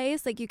one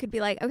place. Like you could be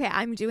like, okay,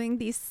 I'm doing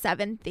these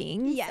 7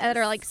 things that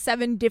are like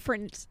 7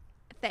 different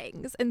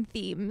things and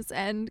themes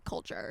and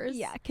cultures.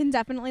 Yeah, can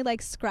definitely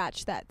like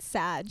scratch that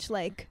Sag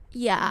like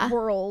Yeah.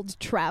 world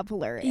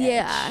traveler itch.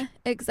 Yeah,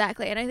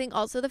 exactly. And I think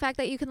also the fact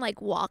that you can like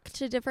walk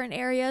to different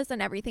areas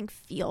and everything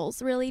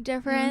feels really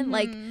different.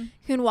 Like you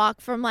can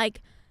walk from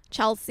like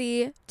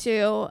Chelsea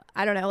to,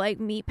 I don't know, like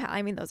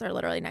I mean, those are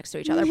literally next to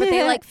each other, but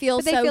they like feel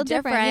But they so feel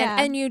different. different,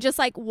 yeah. And you just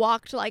like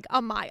walked like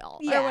a mile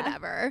Yeah. or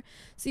whatever.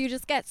 So you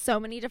just get so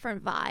many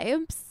different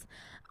vibes.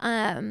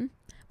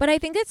 But I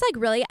think it's like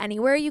really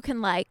anywhere you can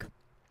like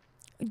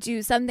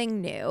do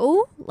something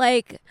new.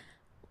 Like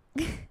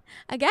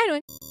again,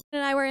 when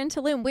and I were in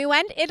Tulum,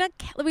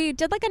 we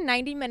did like a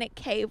 90-minute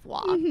cave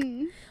walk.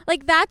 Mhm.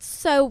 Like that's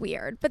so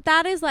weird, but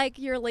that is like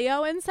your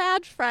Leo and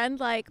Sag friend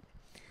like,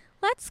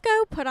 let's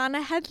go put on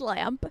a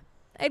headlamp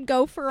and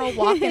go for a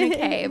walk in a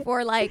cave.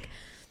 Or like,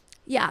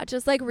 yeah,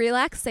 just like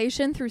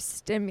relaxation through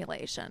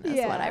stimulation is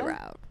what I Yeah.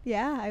 wrote.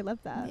 Yeah, I love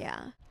that.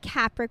 Yeah.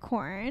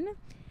 Capricorn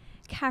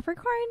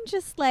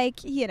just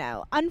like, you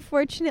know,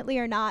 unfortunately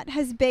or not,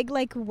 has big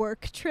like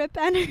work trip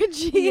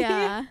energy.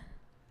 Yeah.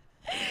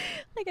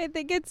 Like I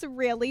think it's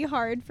really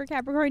hard for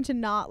Capricorn to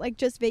not like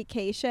just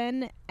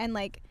vacation, and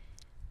like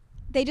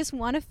they just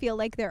want to feel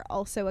like they're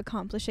also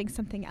accomplishing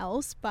something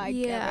else by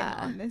Yeah.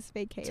 going on this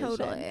vacation.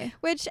 Totally.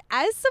 Which,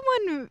 as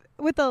someone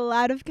with a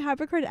lot of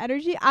Capricorn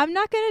energy, I'm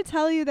not going to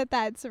tell you that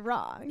that's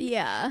wrong.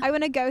 Yeah. I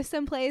want to go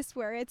someplace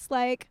where it's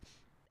like,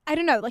 I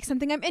don't know, like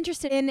something I'm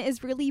interested in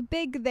is really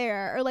big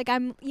there, or like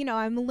I'm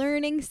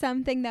learning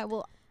something that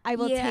I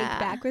will take Yeah.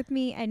 back with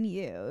me and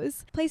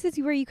use. Places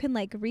where you can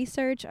like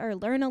research or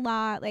learn a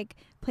lot, like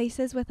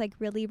places with like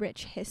really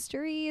rich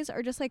histories,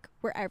 or just like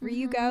wherever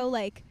you go,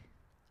 like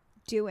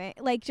doing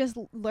like just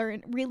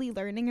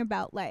learning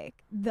about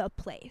like the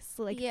place.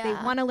 So, like they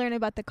Yeah. want to learn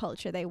about the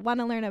culture, they want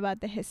to learn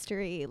about the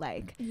history,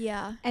 like,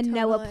 Yeah. and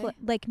totally.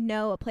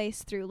 know a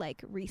place through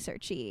like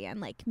researchy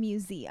and like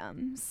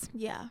museums.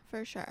 Yeah,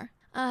 for sure.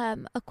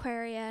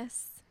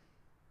 Aquarius.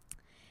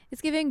 It's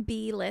giving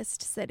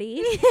B-list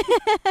city.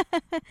 I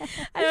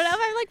don't know if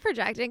I'm like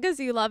projecting because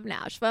you love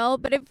Nashville,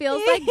 but it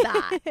feels like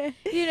that.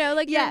 You know,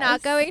 like you're not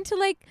Yes. going to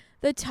like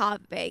the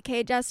top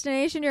vacay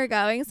destination. You're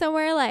going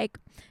somewhere like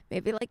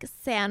maybe like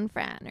San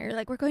Fran, or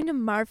like we're going to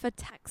Marfa,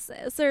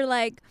 Texas, or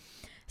like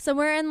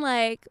somewhere in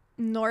like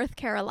North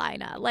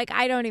Carolina. Like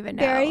I don't even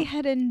know. Very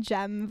hidden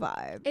gem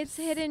vibes. It's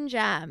hidden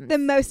gems. The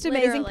most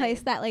amazing literally.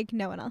 place that like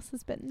no one else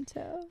has been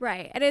to.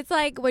 Right. And it's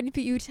like when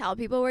you tell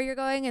people where you're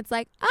going, it's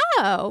like,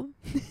 oh.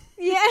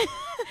 Yeah.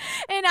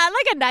 And not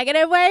like a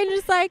negative way,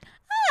 just like,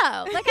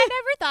 oh, like I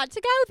never thought to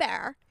go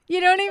there.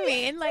 You know what I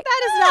mean? Like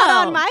That is not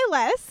on oh, my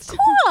list.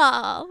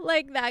 cool.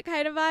 Like that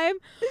kind of vibe.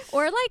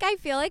 Or like I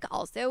feel like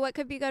also what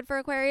could be good for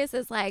Aquarius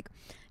is like,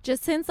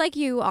 just since like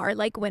you are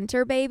like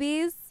winter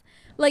babies,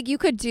 like you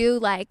could do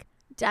like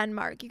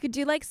Denmark, you could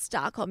do like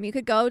Stockholm, you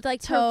could go like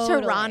to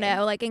Totally.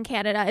 Toronto, like in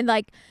Canada, and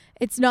like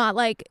it's not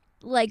like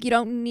you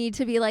don't need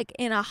to be like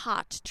in a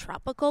hot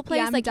tropical place.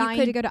 Yeah, I'm like dying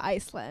you to could go to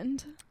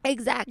Iceland.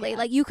 exactly Yeah.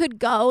 like you could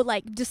go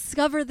like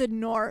discover the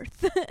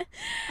north.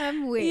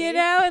 I'm weak. You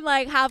know, and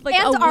like have like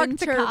And a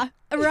winter Antarctica.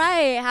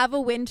 right, have a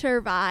winter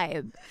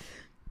vibe,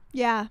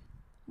 Yeah.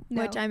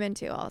 No, which I'm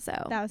into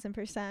also.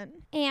 1000%.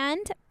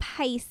 And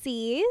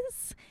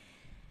Pisces.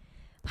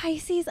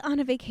 Pisces on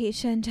a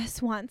vacation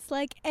just wants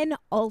like an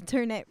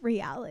alternate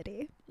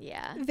reality.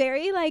 Yeah.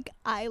 Very like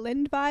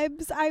island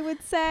vibes, I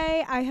would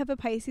say. I have a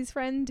Pisces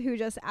friend who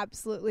just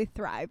absolutely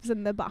thrives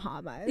in the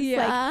Bahamas.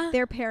 Yeah. Like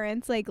their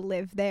parents like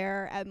live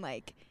there, and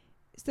like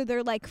so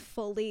they're like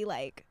fully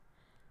like,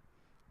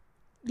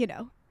 you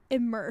know,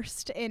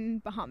 immersed in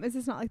Bahamas.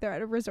 It's not like they're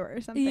at a resort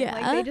or something. Like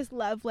Yeah. they just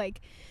love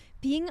like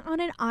being on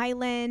an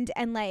island,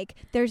 and like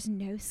there's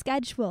no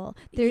schedule.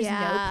 There's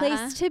Yeah. no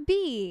place to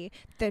be.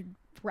 The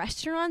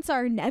restaurants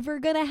are never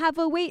gonna have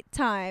a wait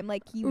time.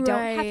 Like you don't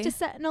have Right. to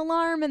set an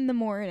alarm in the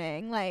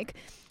morning. Like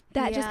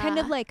that just kind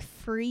of Yeah. like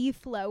free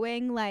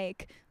flowing,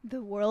 like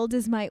the world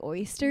is my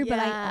oyster, but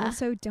I Yeah.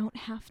 also don't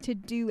have to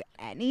do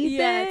anything.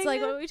 Yeah, it's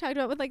like what we talked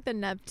about with like the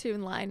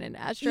Neptune line and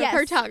Yes.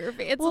 astrocartography.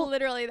 It's Well,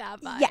 literally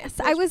that vibe. yes,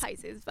 I which was-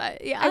 Pisces,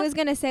 but yeah. I was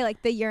gonna say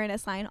like the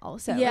Uranus line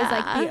also is like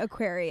Yeah. the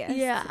Aquarius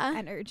Yeah.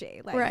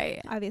 energy. Like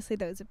Right. obviously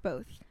those are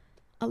both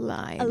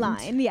aligned.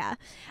 aligned. Yeah.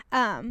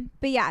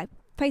 But yeah,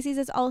 Pisces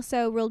is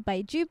also ruled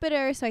by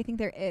Jupiter, so I think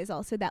there is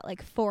also that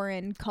like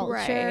foreign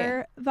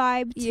culture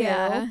vibe too.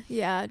 Yeah,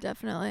 yeah,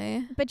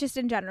 definitely. But just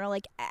in general,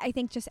 like I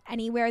think just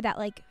anywhere that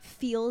like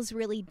feels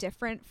really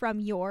different from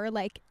your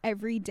like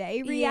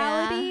everyday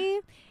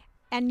reality,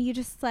 and you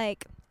just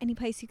like any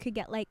place you could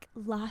get like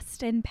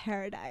lost in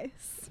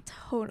paradise.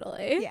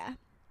 Totally. Yeah.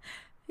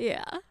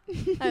 Yeah.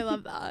 I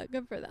love that.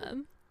 Good for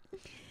them.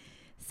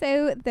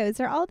 So those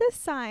are all the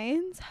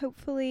signs.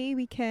 Hopefully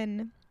we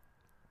can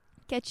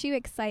get you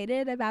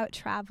excited about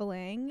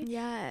traveling.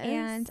 Yes.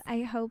 And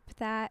I hope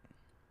that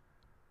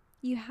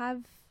you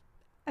have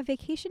a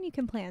vacation you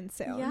can plan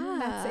soon. Yeah.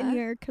 That's in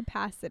your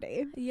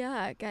capacity.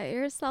 Yeah, get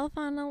yourself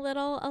on a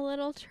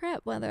little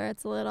trip, whether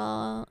it's a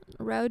little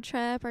road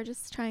trip or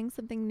just trying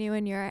something new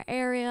in your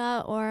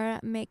area or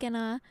making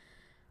a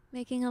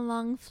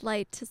long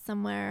flight to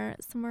somewhere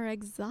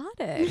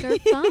exotic or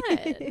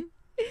fun.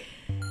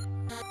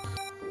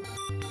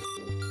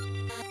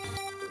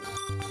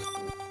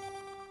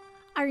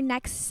 Our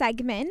next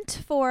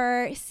segment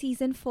for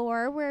season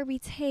 4, where we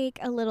take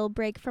a little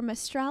break from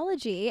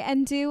astrology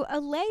and do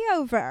a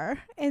layover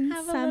in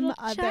Have a some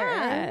little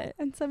chat.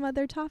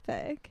 other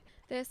topic.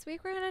 This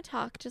week we're going to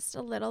talk just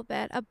a little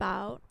bit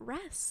about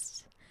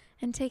rest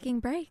and taking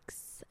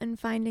breaks and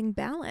finding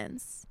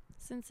balance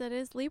since it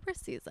is Libra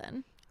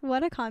season.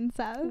 What a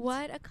concept.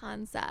 What a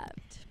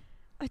concept.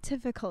 A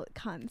difficult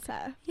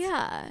concept.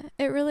 Yeah,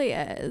 it really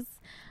is.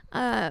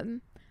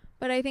 But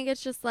I think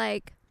it's just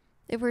like,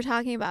 if we're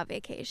talking about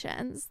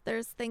vacations,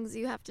 there's things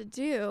you have to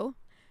do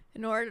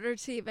in order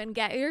to even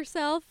get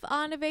yourself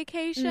on a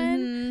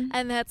vacation.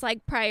 And that's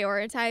like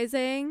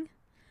prioritizing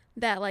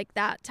that, like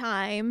that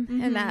time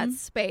and that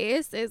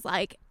space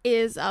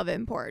is of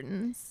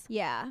importance.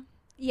 Yeah.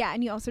 Yeah.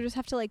 And you also just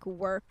have to like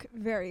work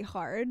very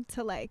hard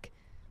to like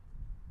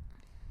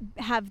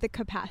have the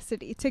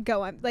capacity to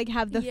go on, like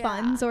have the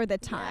funds or the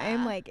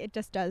time. Yeah. Like it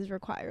just does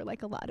require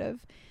like a lot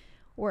of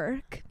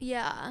work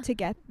Yeah. to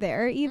get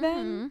there,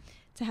 even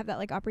to have that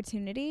like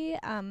opportunity.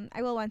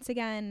 I will once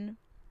again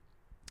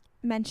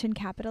mention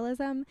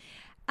capitalism.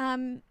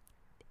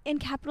 In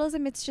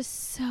capitalism, it's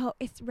just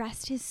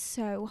rest is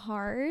so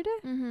hard.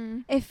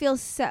 It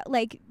feels so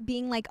like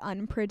being like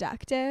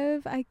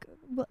unproductive,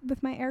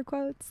 with my air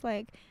quotes,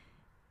 like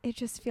it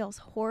just feels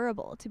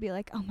horrible to be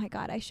like, oh my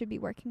God, I should be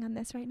working on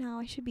this right now.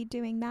 I should be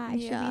doing that. I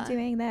should be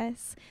doing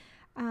this.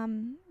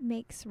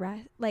 Makes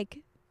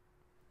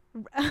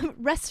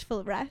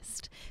restful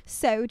rest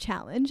so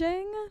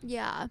challenging.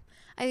 Yeah.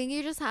 I think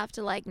you just have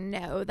to like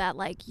know that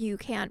like you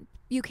can't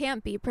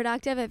be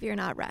productive if you're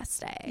not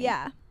resting.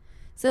 Yeah.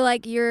 So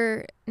like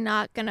you're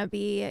not going to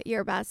be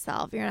your best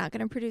self. You're not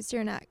going to produce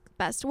your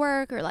best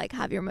work or like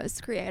have your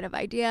most creative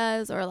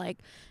ideas or like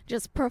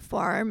just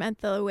perform at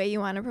the way you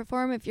want to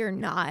perform if you're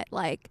not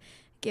like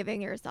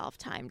giving yourself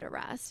time to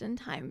rest and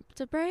time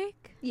to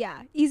break.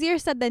 Yeah. Easier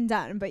said than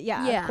done, but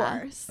yeah. Of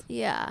course.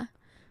 Yeah.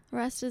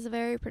 Rest is a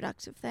very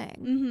productive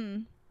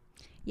thing.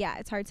 Yeah,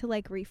 it's hard to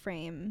like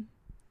reframe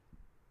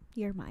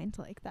your mind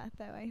like that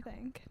though, I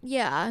think.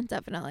 Yeah,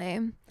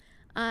 definitely.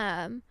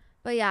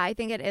 But yeah, I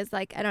think it is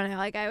like, I don't know,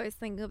 like I always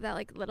think of that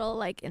like little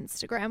like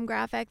Instagram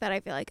graphic that I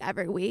feel like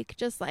every week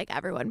just like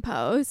everyone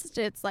posts.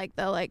 It's like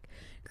the like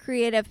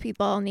creative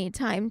people need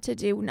time to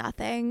do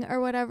nothing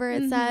or whatever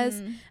it says.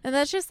 And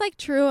that's just like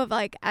true of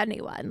like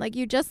anyone. Like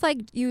you just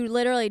like, you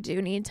literally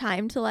do need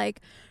time to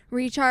like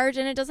recharge,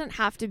 and it doesn't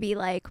have to be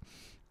like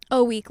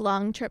a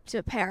week-long trip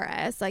to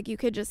Paris. Like you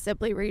could just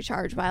simply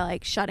recharge by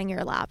like shutting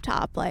your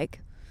laptop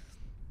like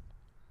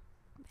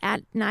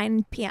at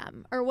 9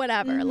 p.m. or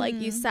whatever. Like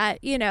you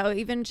set, you know,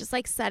 even just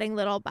like setting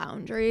little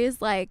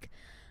boundaries. Like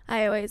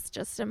I always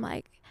just am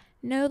like,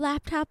 no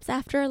laptops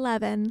after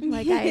 11.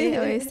 Like I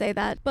always say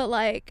that. But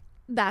like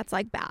that's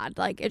like bad.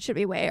 Like it should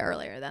be way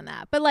earlier than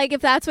that. But like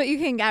if that's what you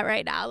can get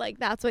right now, like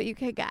that's what you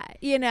can get,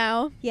 you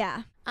know?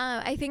 Yeah.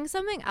 I think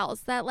something else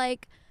that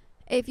like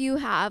if you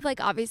have like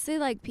obviously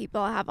like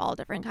people have all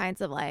different kinds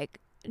of like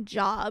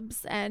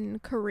jobs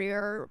and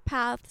career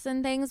paths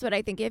and things, but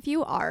I think if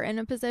you are in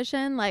a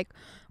position like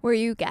where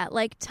you get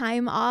like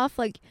time off,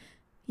 like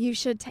you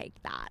should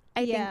take that.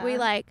 I think we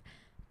like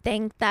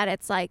think that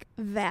it's like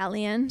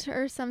valiant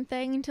or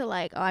something to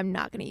like, oh, I'm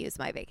not going to use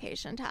my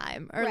vacation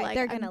time, or like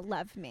they're going to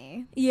love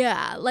me.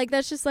 Yeah, like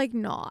that's just like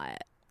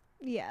not.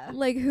 Yeah.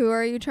 Like who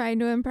are you trying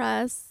to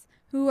impress?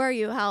 Who are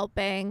you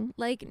helping?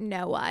 Like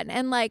no one.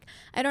 And like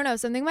I don't know,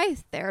 something my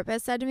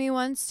therapist said to me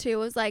once too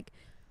was like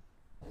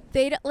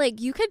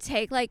you could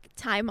take like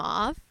time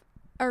off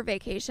or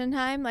vacation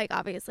time. Like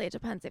obviously it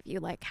depends if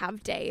you like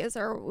have days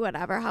or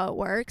whatever, how it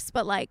works,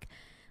 but like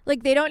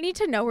they don't need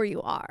to know where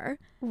you are.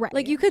 Right.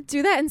 Like you could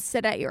do that and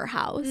sit at your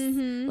house.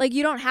 Like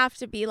you don't have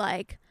to be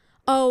like,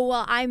 oh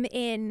well, I'm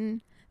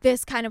in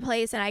this kind of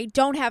place and I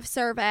don't have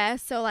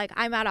service, so like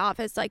I'm at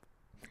office. Like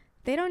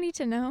they don't need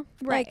to know.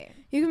 Right. Like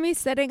you can be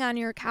sitting on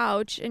your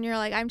couch and you're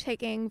like, I'm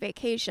taking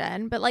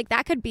vacation, but like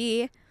that could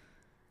be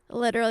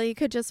literally, you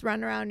could just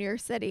run around your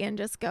city and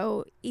just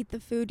go eat the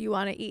food you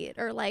want to eat,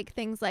 or like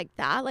things like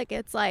that. Like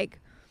it's like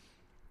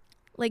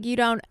you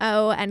don't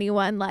owe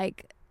anyone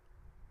like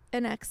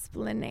an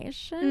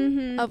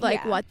explanation of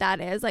like what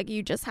that is. Like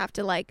you just have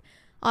to like,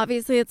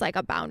 obviously it's like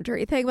a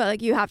boundary thing, but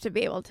like you have to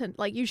be able to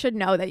like, you should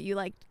know that you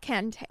like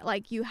can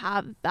like you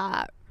have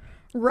that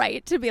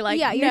right to be like,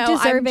 yeah, you're no,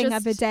 deserving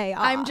of a day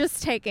off. I'm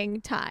just taking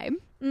time.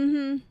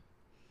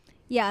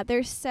 Yeah,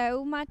 there's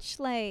so much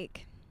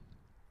like,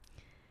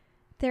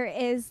 there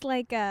is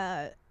like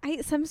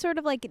some sort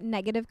of like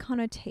negative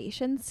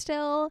connotation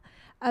still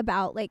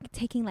about like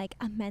taking like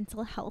a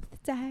mental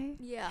health day.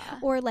 Yeah.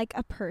 Or like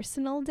a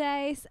personal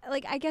day.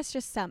 Like I guess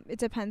just it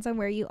depends on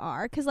where you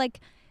are, because like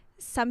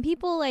some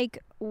people like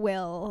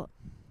will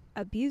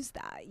abuse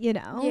that, you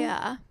know?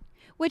 Yeah.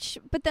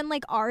 But then,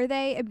 like, are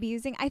they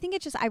abusing? I think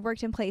it's just, I've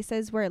worked in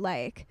places where,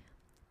 like,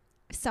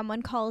 if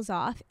someone calls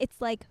off,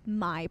 it's, like,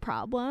 my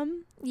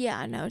problem.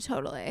 Yeah, no,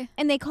 totally.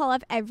 And they call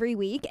off every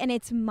week, and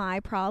it's my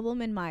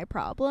problem and my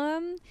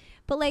problem.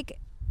 But, like,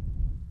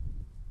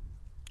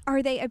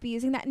 are they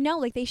abusing that? No,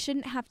 like, they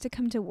shouldn't have to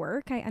come to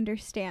work. I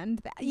understand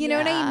that. You know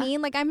what I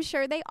mean? Like, I'm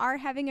sure they are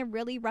having a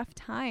really rough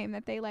time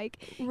that they,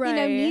 like, you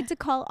know, need to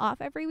call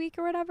off every week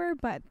or whatever.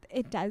 But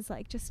it does,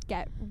 like, just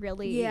get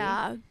really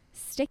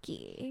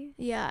sticky.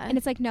 Yeah. And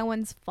it's, like, no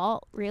one's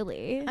fault,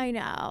 really. I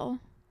know.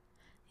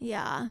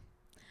 Yeah.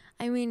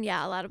 I mean,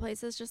 yeah, a lot of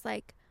places just,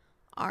 like,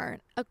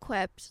 aren't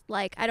equipped.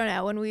 Like, I don't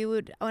know,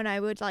 when I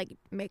would like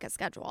make a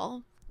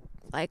schedule,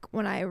 like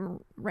when I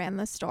ran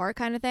the store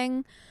kind of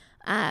thing,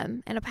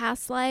 in a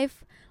past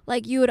life,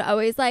 like you would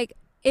always, like,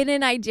 in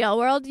an ideal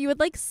world, you would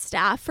like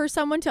staff for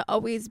someone to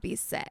always be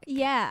sick.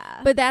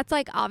 Yeah. But that's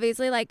like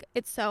obviously like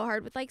it's so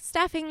hard with like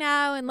staffing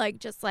now and like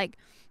just like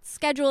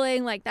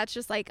scheduling, like that's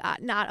just like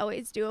not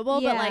always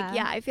doable. Yeah. But like,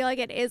 yeah, I feel like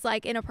it is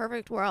like in a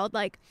perfect world,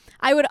 like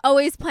I would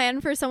always plan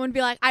for someone to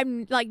be like,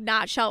 I'm like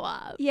not show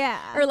up. Yeah.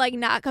 Or like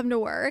not come to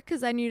work, because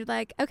then you'd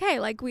like,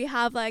 okay, like we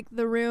have like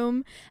the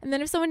room, and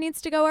then if someone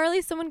needs to go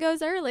early, someone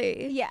goes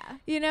early. Yeah.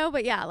 You know,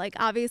 but yeah, like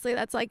obviously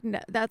that's like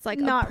that's like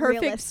Not a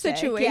perfect realistic,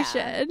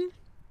 situation.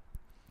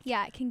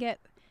 Yeah, it can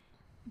get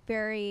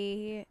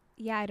very,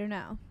 I don't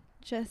know,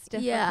 just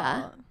difficult.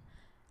 Yeah.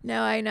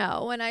 No, I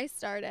know. When I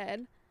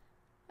started,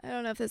 I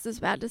don't know if this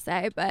is bad to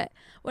say, but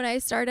when I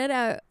started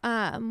at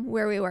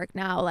where we work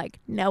now, like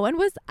no one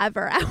was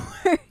ever at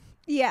work.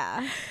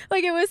 Yeah.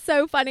 Like it was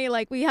so funny.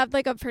 Like we have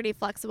like a pretty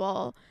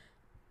flexible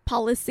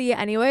policy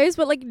anyways,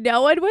 but like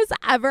no one was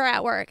ever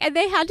at work, and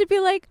they had to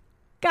be like,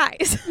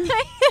 guys,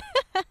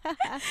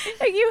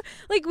 like you,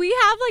 like we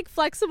have like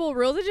flexible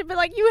rules and shit, but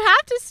like you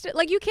have to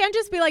like you can't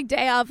just be like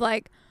day off,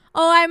 like,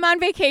 oh, I'm on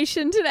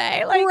vacation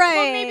today, like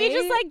well, maybe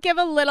just like give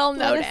a little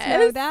notice.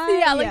 Know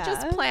that. Yeah, like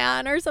just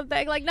plan or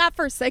something, like not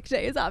for sick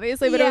days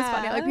obviously, but it was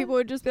funny, like people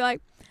would just be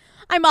like,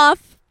 I'm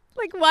off.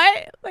 Like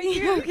what? Like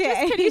you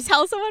Okay. can you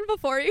tell someone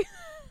before you?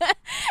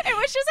 It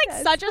was just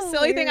like such a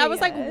silly thing. I was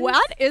like, hilarious.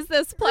 what is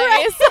this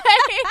place?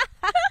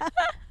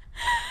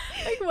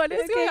 Like what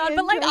is going on?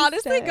 But like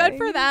honestly, good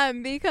for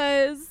them,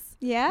 because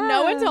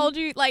no one told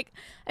you, like,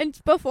 and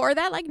before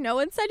that, like no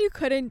one said you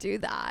couldn't do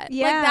that.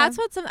 Yeah. Like that's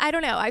what I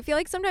don't know. I feel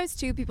like sometimes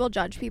too people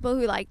judge people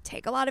who like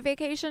take a lot of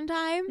vacation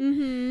time.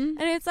 Mm-hmm.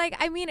 And it's like,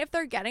 I mean, if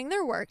they're getting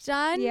their work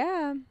done,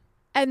 Yeah.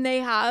 and they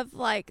have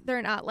like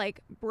they're not like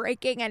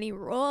breaking any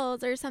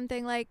rules or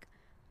something, like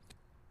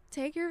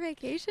take your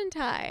vacation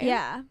time.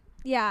 Yeah.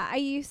 Yeah, I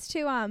used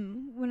to,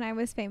 when I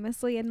was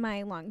famously in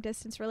my long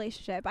distance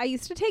relationship, I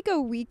used to take a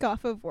week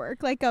off of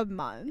work, like a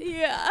month,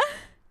 Yeah.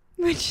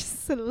 which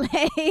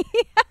slay.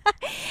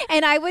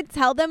 And I would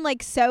tell them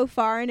like so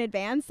far in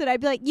advance that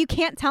I'd be like, you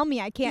can't tell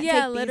me I can't take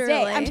these days.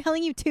 literally. I'm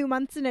telling you 2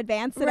 months in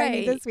advance that I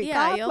need this week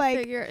yeah,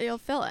 off. you'll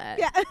fill it.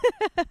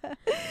 Yeah.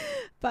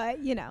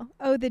 But, you know,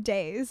 the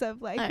days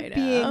of I like know.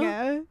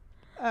 being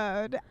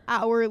an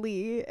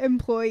hourly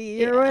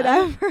employee or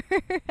Yeah. whatever.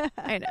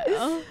 I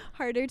know.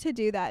 Harder to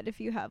do that if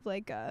you have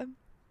like a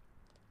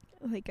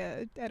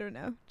I don't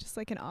know, just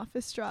like an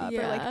office job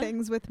or like Yeah.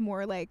 things with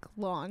more like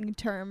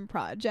long-term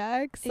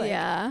projects, like,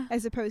 Yeah.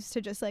 as opposed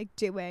to just like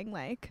doing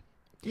like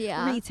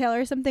Yeah. retail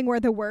or something where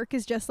the work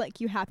is just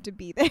like you have to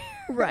be there.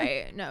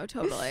 Right. No,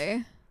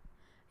 totally.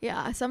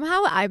 Yeah.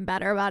 Somehow I'm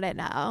better about it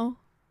now,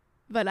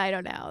 but I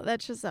don't know.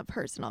 That's just a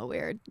personal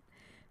weird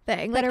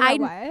thing. Like Better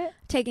I'm about what?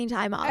 taking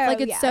time off. Oh,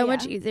 Like it's yeah, so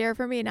much yeah. easier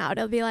for me now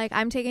to be like,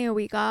 I'm taking a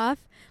week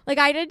off. Like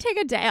I didn't take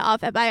a day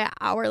off at my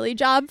hourly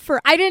job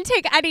I didn't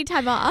take any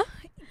time off.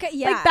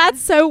 Yeah. Like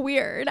that's so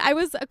weird. I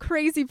was a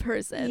crazy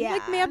person. Yeah.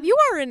 Like, ma'am, you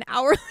are an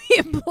hourly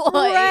employee.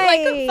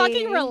 Right. Like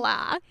fucking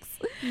relax.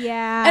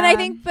 Yeah. And I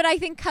think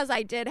because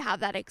I did have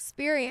that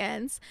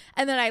experience,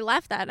 and then I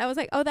left that, and I was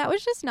like, oh, that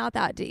was just not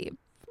that deep.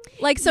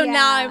 Like, so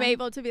now Yeah. I'm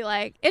able to be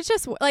like, it's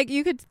just like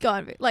you could go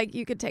on, like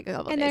you could take a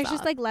couple and days there's off.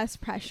 just like less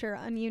pressure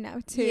on you now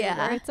too. Yeah.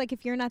 Where it's like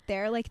if you're not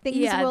there, like things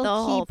yeah, will the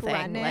keep whole thing.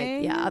 running.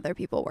 Like, yeah, other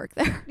people work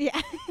there.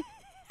 Yeah.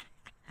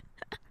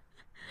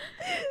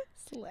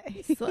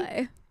 Slay.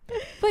 Slay.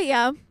 But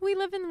yeah, we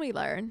live and we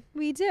learn.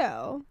 We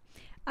do.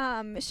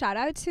 Shout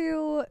out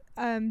to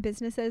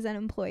businesses and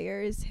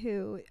employers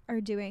who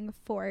are doing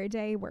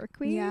 4-day work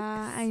weeks.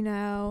 Yeah, I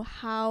know.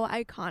 How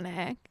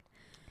iconic.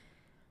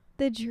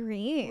 The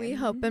dream. We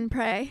hope and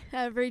pray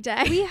every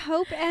day. We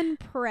hope and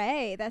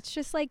pray. That's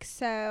just like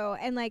so,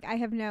 and like I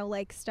have no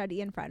like study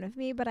in front of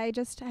me, but I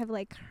just have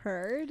like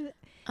heard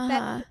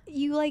that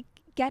you like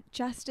get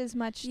just as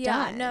much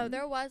done. No,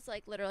 there was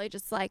like literally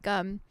just like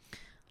a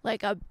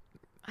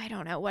I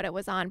don't know what it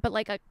was on, but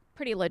like a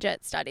pretty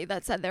legit study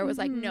that said there was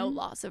like no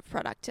loss of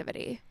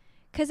productivity.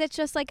 Because it's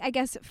just like, I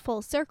guess,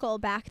 full circle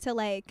back to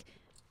like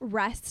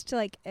rest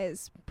like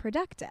is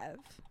productive.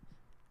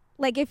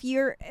 Like if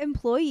your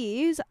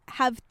employees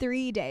have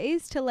 3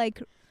 days to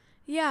like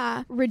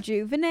Yeah.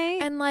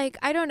 rejuvenate. And like,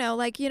 I don't know,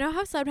 like, you know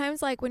how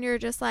sometimes like when you're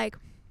just like,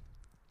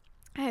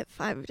 I have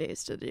 5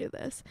 days to do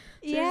this.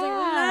 So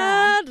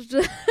Yeah. it's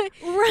like,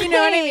 you know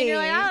what I mean? You're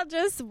like, I'll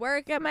just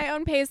work at my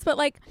own pace. But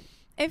like,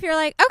 if you're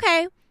like,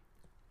 okay,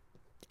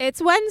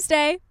 it's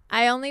Wednesday,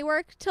 I only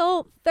work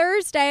till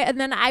Thursday, and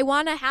then I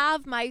want to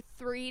have my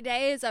 3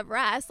 days of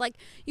rest. Like,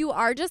 you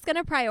are just going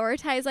to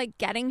prioritize like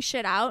getting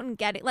shit out and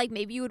getting, like,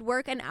 maybe you would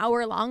work an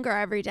hour longer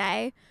every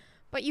day,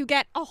 but you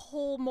get a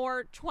whole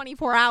more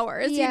 24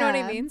 hours. You know what I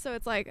Yeah. mean? So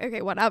it's like,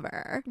 okay,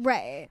 whatever.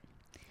 Right.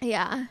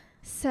 Yeah.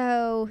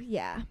 So,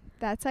 yeah,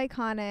 that's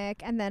iconic.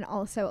 And then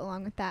also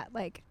along with that,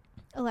 like,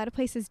 a lot of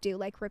places do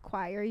like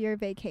require your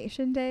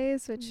vacation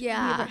days, which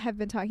Yeah. we have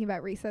been talking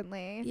about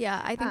recently. Yeah,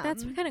 I think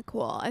that's Um, kind of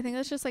cool. I think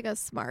that's just like a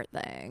smart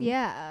thing.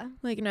 Yeah.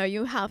 Like, no,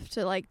 you have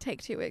to like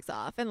take 2 weeks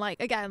off. And like,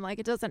 again, like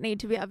it doesn't need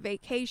to be a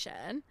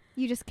vacation.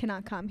 You just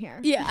cannot come here.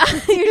 Yeah.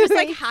 You just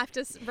like have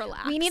to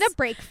relax. We need a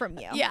break from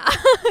you. Yeah.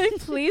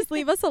 Please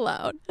leave us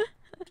alone.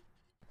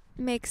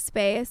 Make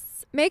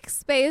space. Make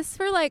space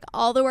for like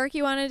all the work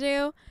you want to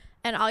do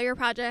and all your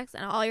projects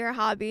and all your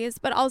hobbies,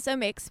 but also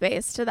make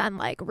space to then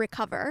like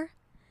recover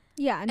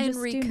Yeah, and And just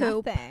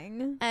recoup. do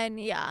nothing. and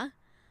yeah,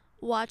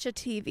 watch a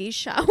TV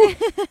show.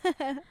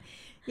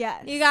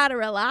 Yes. You got to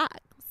relax.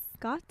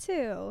 got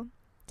to.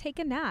 Take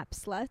a nap,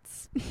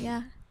 sluts.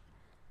 Yeah.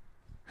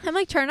 I'm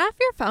like, turn off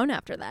your phone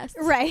after this.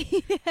 Right.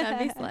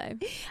 That'd be slay.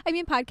 I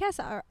mean, podcasts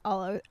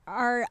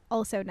are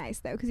also nice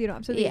though, because you don't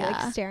have to be Yeah.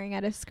 like staring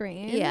at a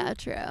screen. Yeah,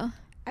 true.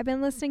 I've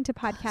been listening to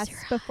Close podcasts your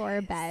before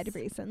eyes. bed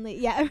recently.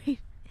 Yeah.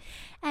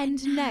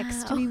 And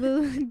next now. we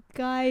will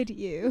guide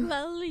you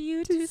Lull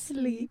you to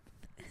sleep.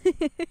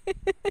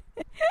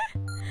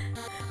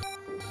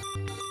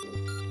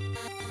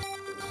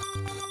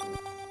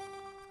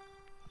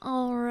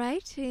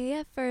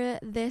 Alrighty, for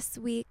this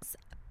week's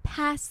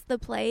Pass the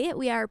Plate,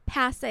 we are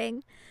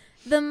passing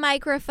the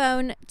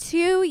microphone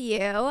to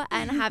you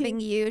and having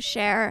you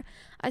share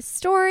a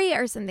story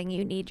or something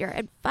you need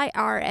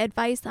our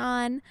advice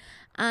on.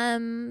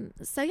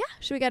 So yeah,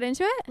 should we get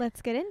into it?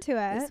 Let's get into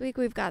This it. week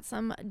we've got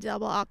some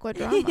double aqua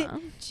drama.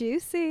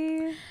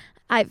 Juicy.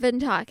 I've been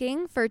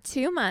talking for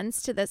 2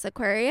 months to this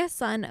Aquarius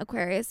Sun,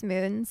 Aquarius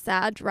Moon,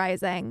 Sag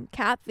Rising,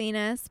 Cap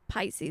Venus,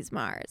 Pisces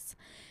Mars.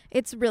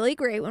 It's really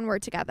great when we're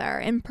together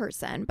in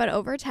person, but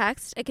over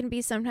text, it can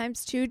be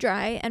sometimes too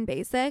dry and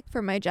basic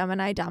for my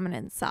Gemini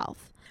dominant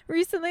self.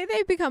 Recently,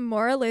 they've become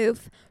more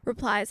aloof,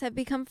 replies have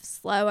become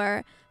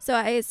slower, so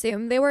I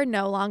assumed they were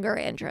no longer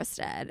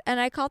interested,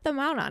 and I called them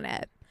out on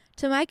it.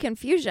 To my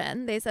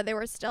confusion, they said they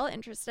were still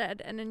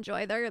interested and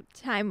enjoy their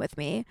time with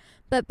me,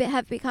 but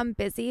have become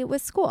busy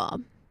with school.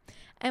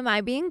 Am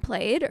I being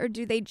played, or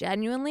do they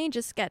genuinely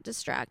just get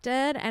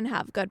distracted and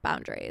have good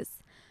boundaries?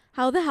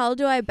 How the hell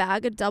do I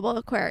bag a double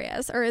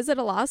Aquarius, or is it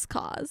a lost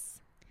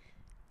cause?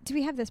 Do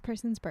we have this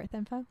person's birth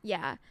info?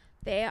 Yeah,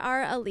 they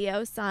are a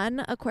Leo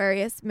Sun,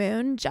 Aquarius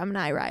Moon,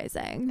 Gemini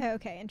Rising.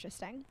 Okay,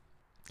 interesting.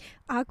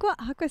 Aqua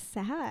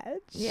Sag.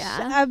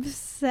 Yeah.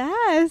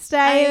 Obsessed.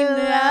 I I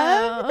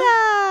love know.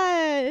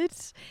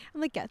 that.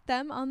 I'm like, get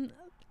them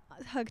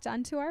hooked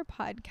onto our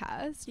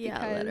podcast. Yeah,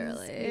 because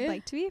literally. we'd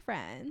like to be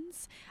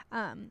friends.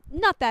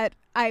 Not that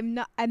I'm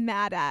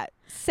mad at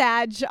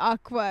Sag,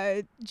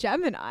 Aqua,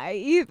 Gemini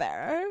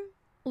either.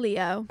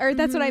 Leo. Or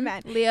that's what I Mhm.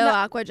 meant. Leo, No.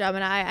 Aqua,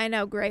 Gemini. I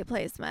know, great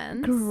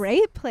placements.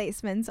 Great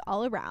placements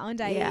all around.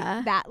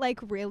 Yeah. That like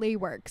really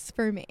works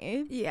for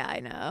me. Yeah, I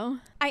know.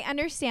 I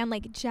understand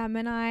like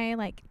Gemini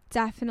like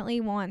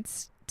definitely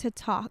wants to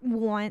talk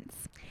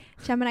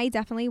Gemini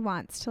definitely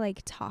wants to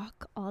like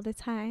talk all the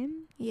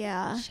time.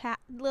 Yeah.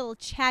 Little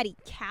chatty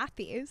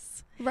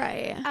Cathy's.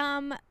 Right.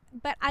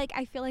 But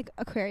I feel like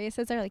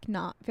Aquariuses are like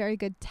not very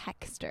good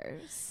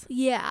texters.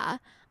 Yeah.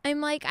 I'm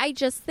like, I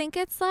just think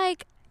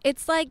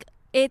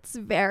it's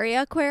very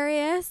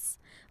Aquarius.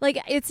 Like,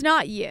 it's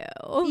not you.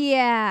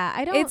 Yeah,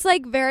 I don't It's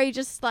like very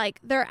just like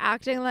they're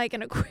acting like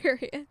an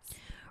Aquarius.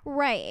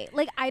 right.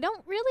 Like I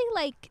don't really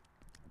like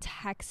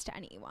text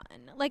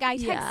anyone. Like I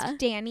text Yeah.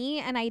 Danny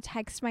and I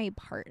text my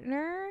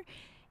partner.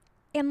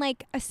 And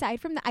like aside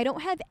from that, I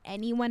don't have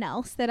anyone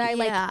else that I Yeah.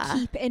 like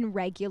keep in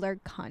regular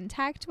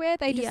contact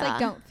with. I just Yeah. like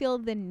don't feel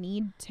the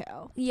need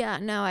to. Yeah,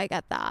 no, I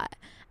get that.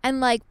 And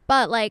like,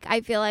 but like,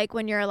 I feel like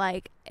when you're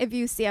like, if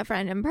you see a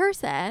friend in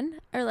person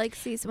or like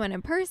see someone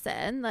in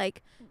person,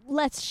 like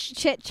Let's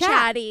chit chat.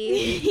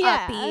 chatty,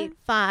 Yeah. upbeat,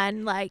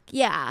 fun, like,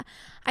 yeah,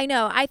 I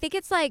know. I think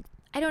it's like,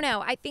 I don't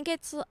know. I think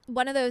it's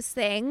one of those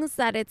things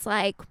that it's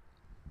like,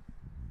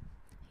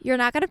 you're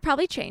not going to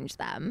probably change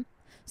them.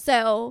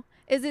 So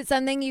is it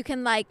something you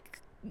can like,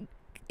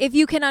 if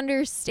you can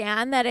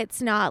understand that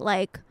it's not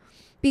like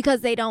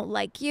because they don't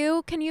like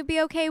you, can you be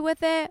okay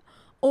with it?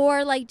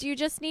 Or like, do you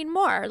just need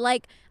more?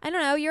 Like, I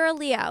don't know, you're a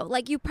Leo.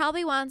 Like, you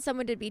probably want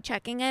someone to be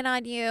checking in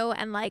on you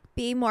and like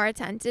be more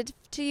attentive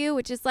to you,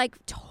 which is like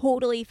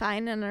totally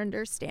fine and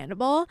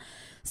understandable.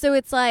 So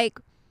it's like,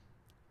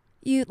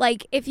 you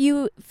like, if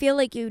you feel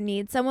like you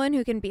need someone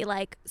who can be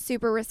like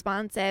super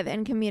responsive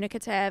and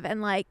communicative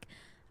and like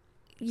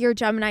your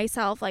Gemini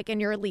self, like,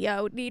 and your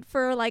Leo need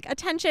for like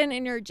attention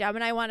and your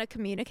Gemini want to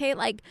communicate,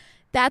 like,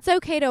 that's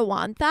okay to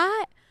want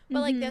that. But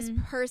like this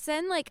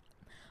person, like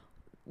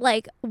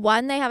like,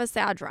 one, they have a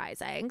Sag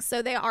rising,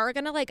 so they are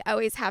gonna like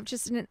always have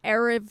just an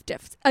air of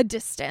a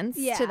distance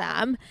to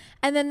them.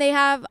 And then they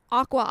have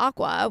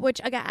Aqua,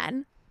 which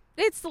again,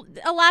 it's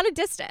a lot of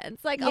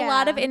distance, like a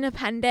lot of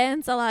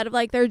independence, a lot of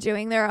like they're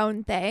doing their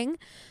own thing.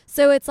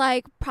 So it's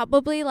like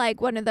probably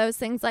like one of those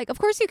things, like, of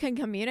course you can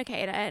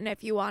communicate it, and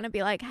if you want to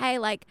be like, hey,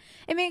 like,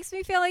 it makes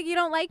me feel like you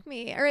don't like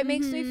me, or it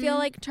makes me feel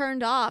like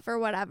turned off or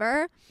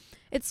whatever,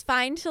 it's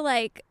fine to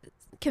like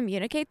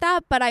communicate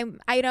that. But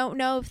I don't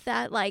know if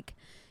that, like,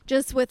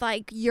 just with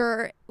like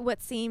your,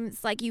 what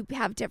seems like you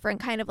have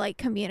different kind of like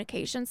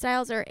communication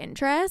styles or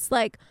interests,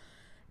 like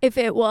if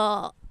it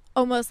will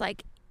almost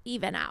like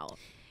even out.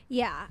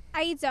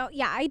 I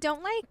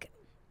don't like,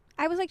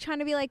 I was like trying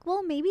to be like,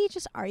 well, maybe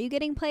just, are you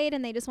getting played?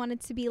 And they just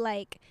wanted to be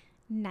like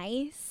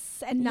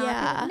nice and not be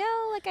like,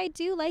 no, like I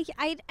do like you.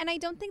 I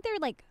don't think they're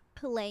like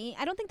playing.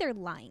 I don't think they're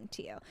lying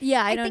to you.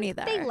 Yeah, I don't think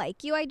either. They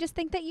like you. I just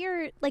think that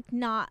you're like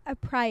not a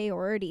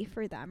priority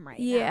for them right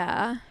now.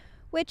 Yeah.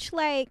 Which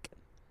like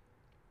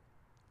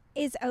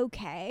is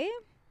okay.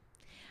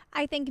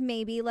 I think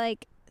maybe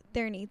like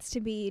there needs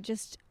to be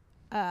just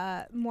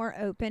a more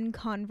open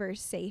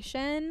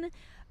conversation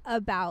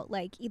about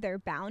like either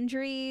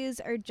boundaries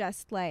or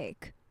just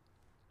like,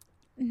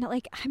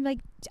 like, I'm like,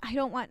 I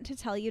don't want to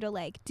tell you to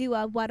like do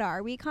a what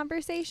are we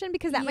conversation,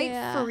 because that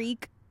might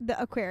freak the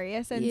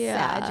Aquarius and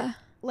Sag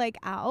like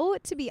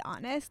out, to be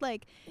honest.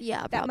 Like,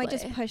 that might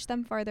just push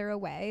them farther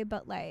away.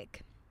 But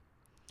like,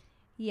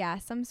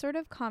 some sort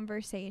of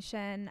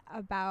conversation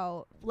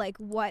about like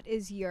what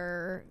is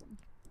your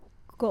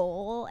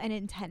goal and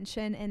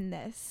intention in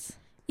this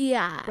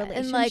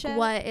and like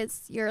what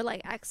is your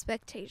like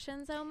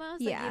expectations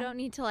almost. Like, you don't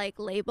need to like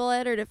label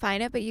it or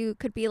define it, but you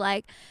could be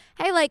like,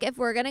 hey, like if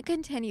we're gonna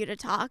continue to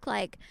talk,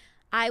 like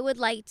I would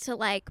like to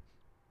like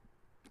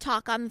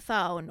talk on the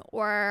phone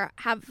or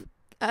have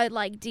a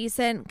like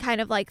decent kind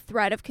of like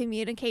thread of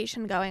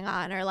communication going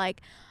on, or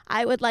like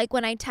I would like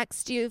when I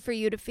text you for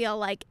you to feel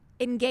like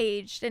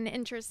engaged and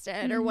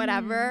interested or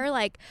whatever.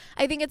 Like,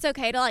 I think it's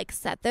okay to like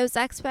set those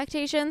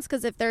expectations,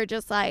 because if they're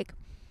just like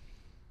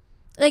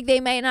they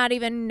might not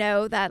even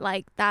know that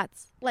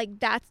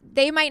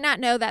they might not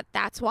know that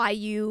that's why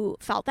you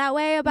felt that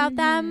way about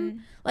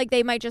them. Like,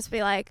 they might just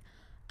be like,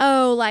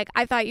 oh, like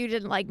I thought you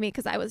didn't like me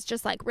because I was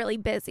just like really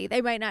busy.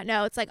 They might not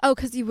know. It's like, oh,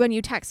 because when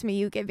you text me,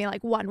 you give me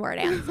like one word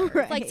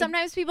answers. Like,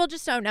 sometimes people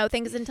just don't know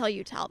things until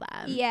you tell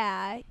them.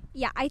 I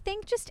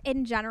think just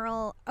in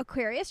general,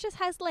 Aquarius just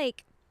has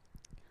like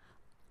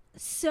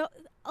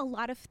a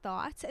lot of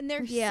thoughts, and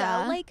they're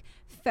so like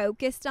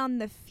focused on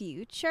the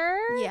future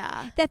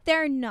that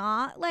they're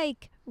not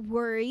like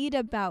worried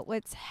about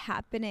what's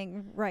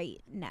happening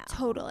right now.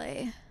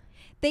 Totally.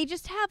 They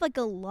just have like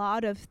a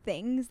lot of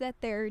things that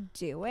they're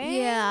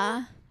doing.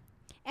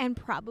 And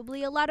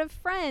probably a lot of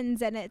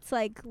friends, and it's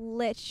like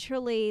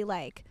literally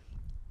like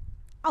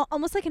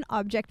almost like an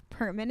object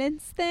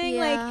permanence thing.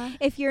 Like,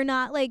 if you're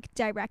not like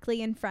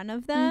directly in front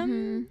of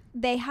them,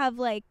 they have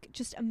like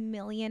just a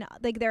million,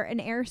 like they're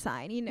an air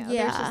sign, you know.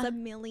 There's just a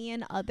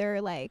million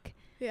other like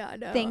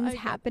things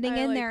happening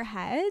in their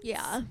heads.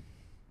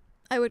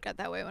 I would get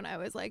that way when I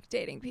was like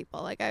dating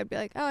people. Like, I would be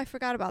like, oh, I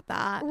forgot about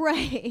that.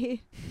 Right.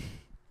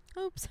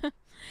 Oops.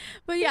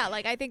 But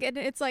like I think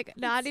it's like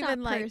not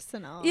even like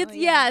personal.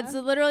 It's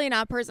literally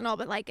not personal.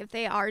 But like, if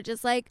they are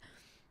just like,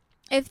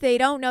 if they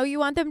don't know you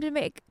want them to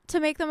make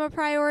them a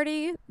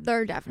priority,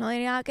 they're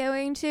definitely not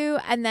going to.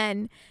 And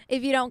then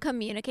if you don't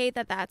communicate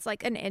that that's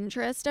like an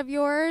interest of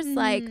yours,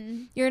 like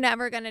you're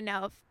never going to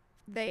know if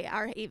they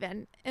are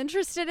even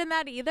interested in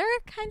that either,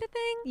 kind of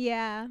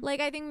thing. Like,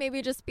 I think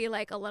maybe just be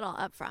like a little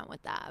upfront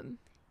with them.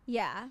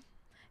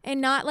 And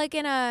not like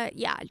in a,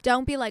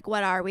 don't be like,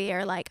 what are we?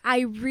 Or like,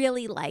 I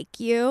really like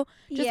you.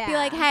 Just be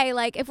like, hey,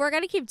 like if we're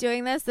going to keep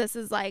doing this, this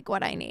is like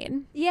what I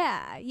need.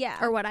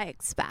 Or what I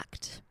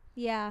expect.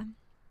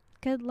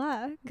 Good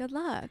luck. Good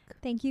luck.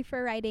 Thank you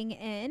for writing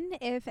in.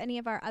 If any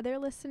of our other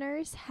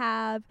listeners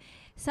have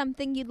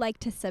something you'd like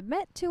to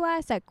submit to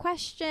us, a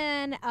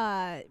question,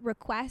 a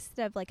request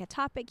of like a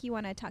topic you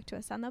want to talk to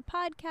us on the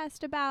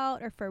podcast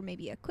about, or for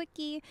maybe a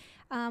quickie,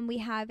 we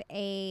have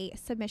a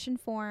submission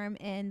form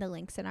in the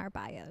links in our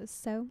bios.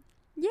 So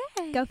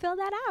go fill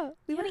that out.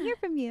 We want to hear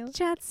from you.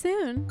 Chat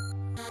soon.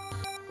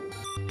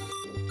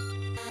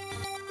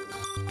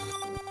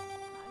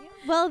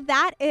 Well,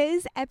 that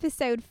is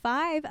episode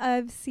 5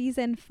 of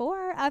season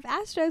 4 of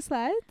Astro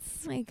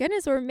Sluts. My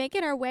goodness, we're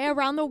making our way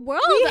around the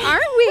world,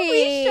 aren't we?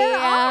 We sure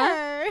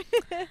are.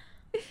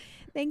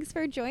 Thanks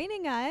for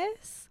joining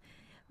us.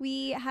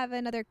 We have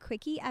another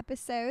quickie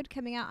episode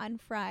coming out on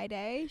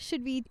Friday.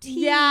 Should we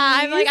tease?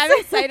 I'm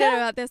excited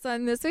about this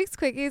one. This week's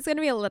quickie is going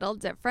to be a little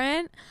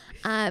different.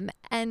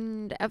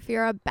 And if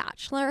you're a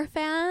Bachelor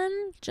fan,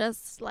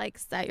 just like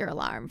set your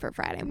alarm for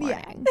Friday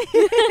morning.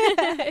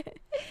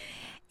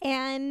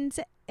 And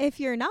if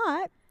you're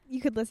not,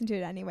 you could listen to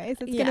it anyways.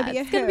 It's going to be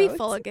a hoot. It's going to be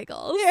full of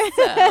giggles.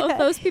 So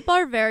those people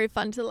are very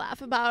fun to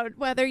laugh about,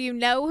 whether you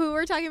know who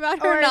we're talking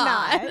about or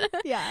not.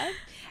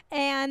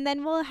 And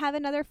then we'll have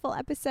another full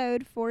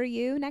episode for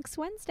you next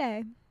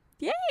Wednesday.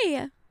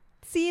 Yay.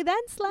 See you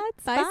then,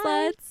 sluts. Bye,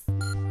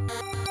 sluts.